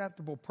and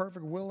acceptable,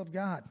 perfect will of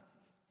God.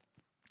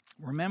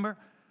 Remember,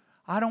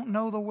 I don't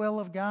know the will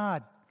of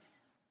God.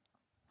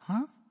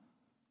 Huh?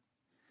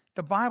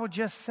 The Bible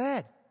just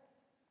said,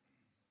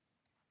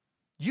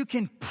 you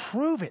can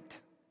prove it.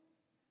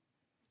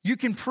 You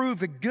can prove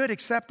the good,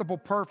 acceptable,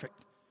 perfect.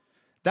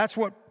 That's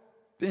what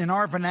in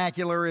our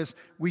vernacular is,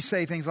 we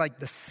say things like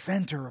the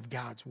center of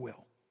God's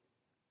will.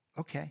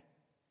 Okay.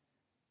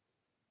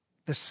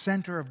 The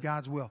center of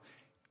God's will.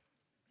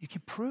 You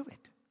can prove it.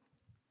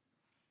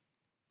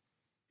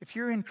 If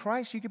you're in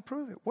Christ, you can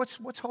prove it.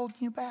 What's holding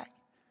you back?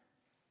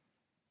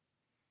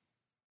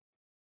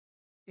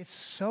 It's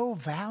so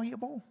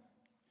valuable.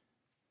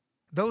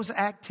 Those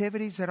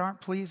activities that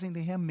aren't pleasing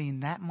to Him mean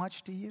that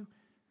much to you.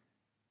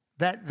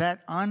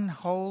 That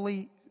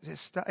unholy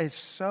is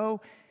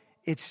so.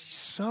 It's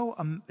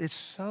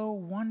so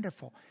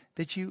wonderful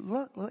that you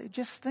look.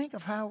 Just think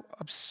of how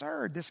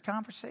absurd this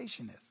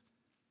conversation is.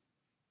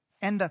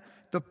 And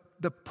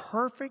the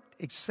perfect,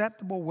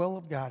 acceptable will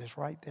of God is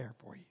right there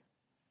for you.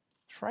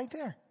 It's right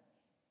there.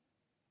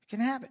 You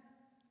can have it.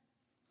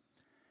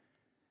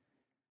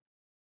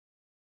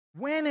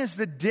 When is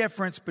the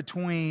difference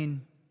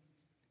between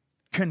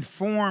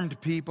conformed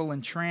people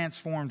and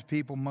transformed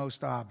people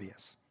most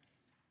obvious?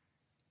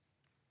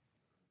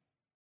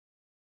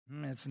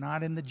 It's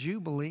not in the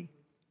Jubilee.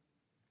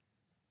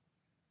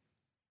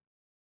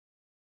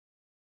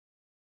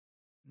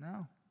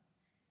 No.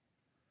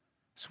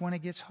 It's when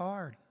it gets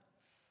hard.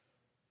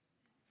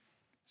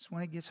 It's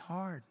when it gets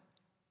hard.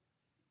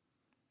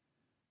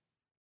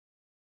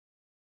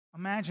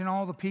 Imagine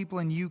all the people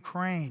in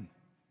Ukraine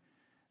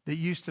that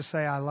used to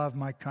say, I love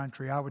my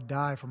country. I would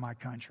die for my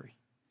country.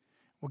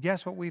 Well,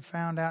 guess what we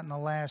found out in the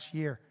last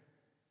year?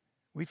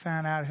 We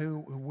found out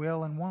who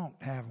will and won't,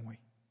 haven't we?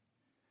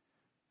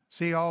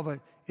 See,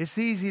 it's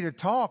easy to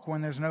talk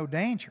when there's no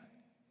danger.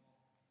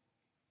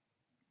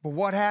 But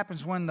what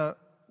happens when the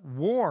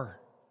war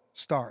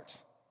starts?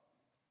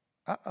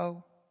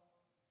 Uh-oh.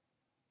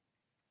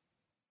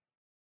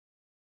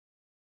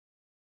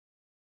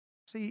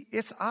 See,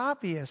 it's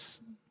obvious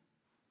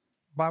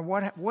by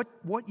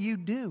what you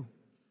do.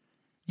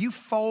 You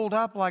fold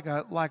up like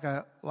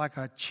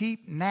a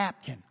cheap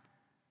napkin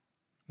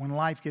when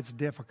life gets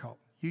difficult.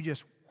 You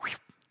just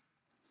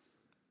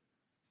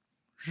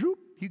zoop,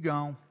 you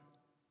gone.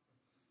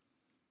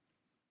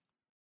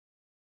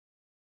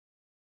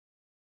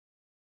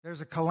 There's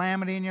a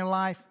calamity in your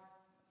life.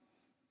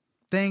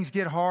 Things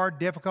get hard,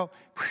 difficult.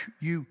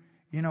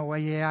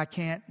 I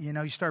can't,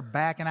 you start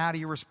backing out of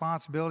your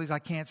responsibilities. I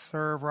can't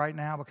serve right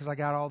now because I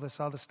got all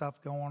this other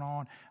stuff going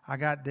on. I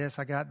got this,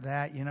 I got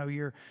that.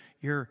 You're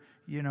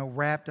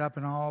wrapped up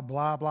in all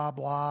blah, blah,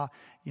 blah.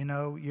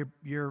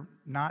 You're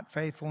not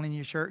faithful in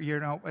your church.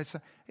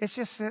 It's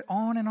just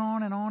on and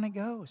on and on it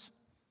goes.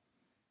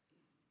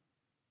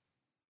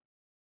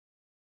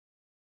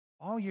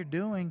 All you're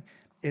doing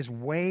is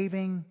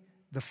waving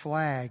the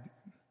flag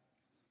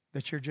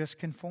that you're just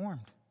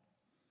conformed.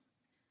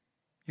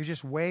 You're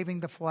just waving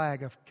the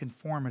flag of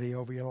conformity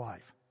over your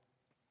life.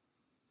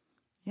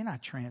 You're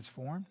not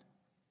transformed.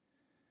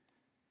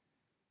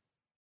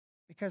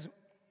 Because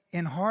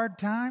in hard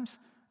times,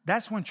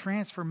 that's when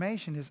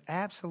transformation is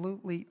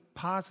absolutely,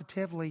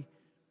 positively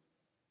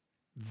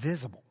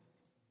visible.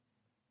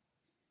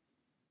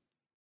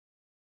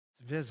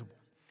 It's visible.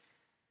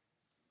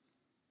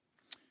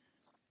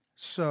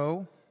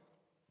 So,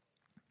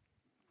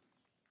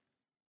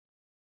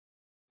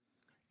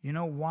 you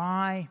know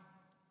why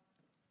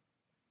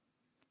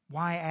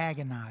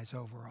agonize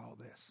over all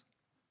this?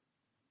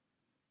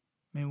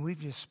 I mean, we've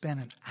just spent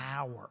an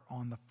hour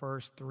on the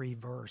first 3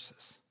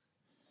 verses.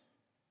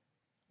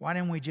 Why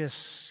didn't we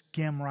just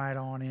skim right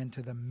on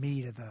into the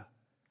meat of the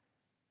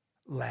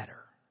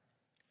letter?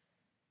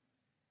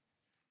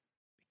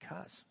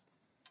 Because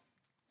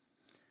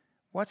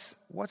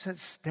what's at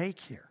stake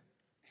here?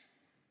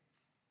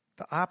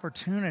 The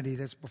opportunity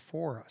that's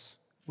before us.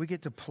 We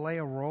get to play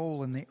a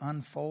role in the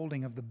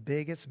unfolding of the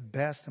biggest,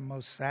 best, and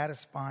most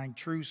satisfying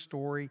true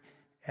story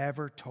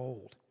ever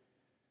told.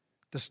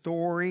 The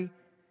story,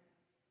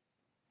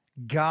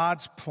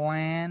 God's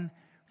plan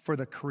for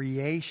the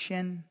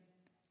creation,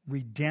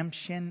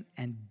 redemption,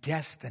 and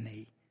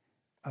destiny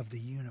of the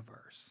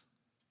universe.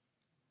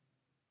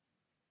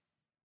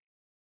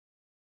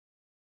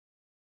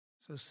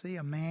 So see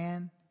a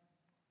man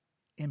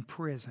in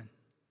prison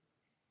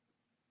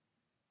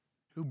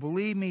who,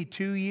 believe me,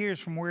 2 years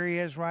from where he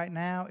is right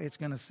now, it's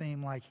going to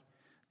seem like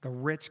the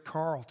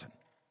Ritz-Carlton.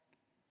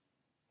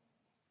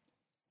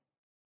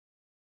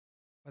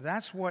 But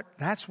that's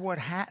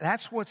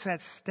what's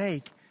at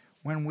stake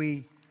when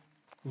we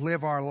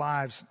live our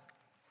lives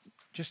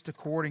just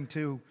according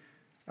to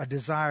a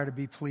desire to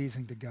be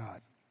pleasing to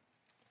God.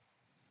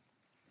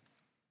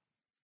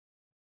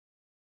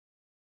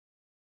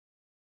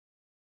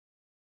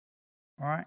 All right?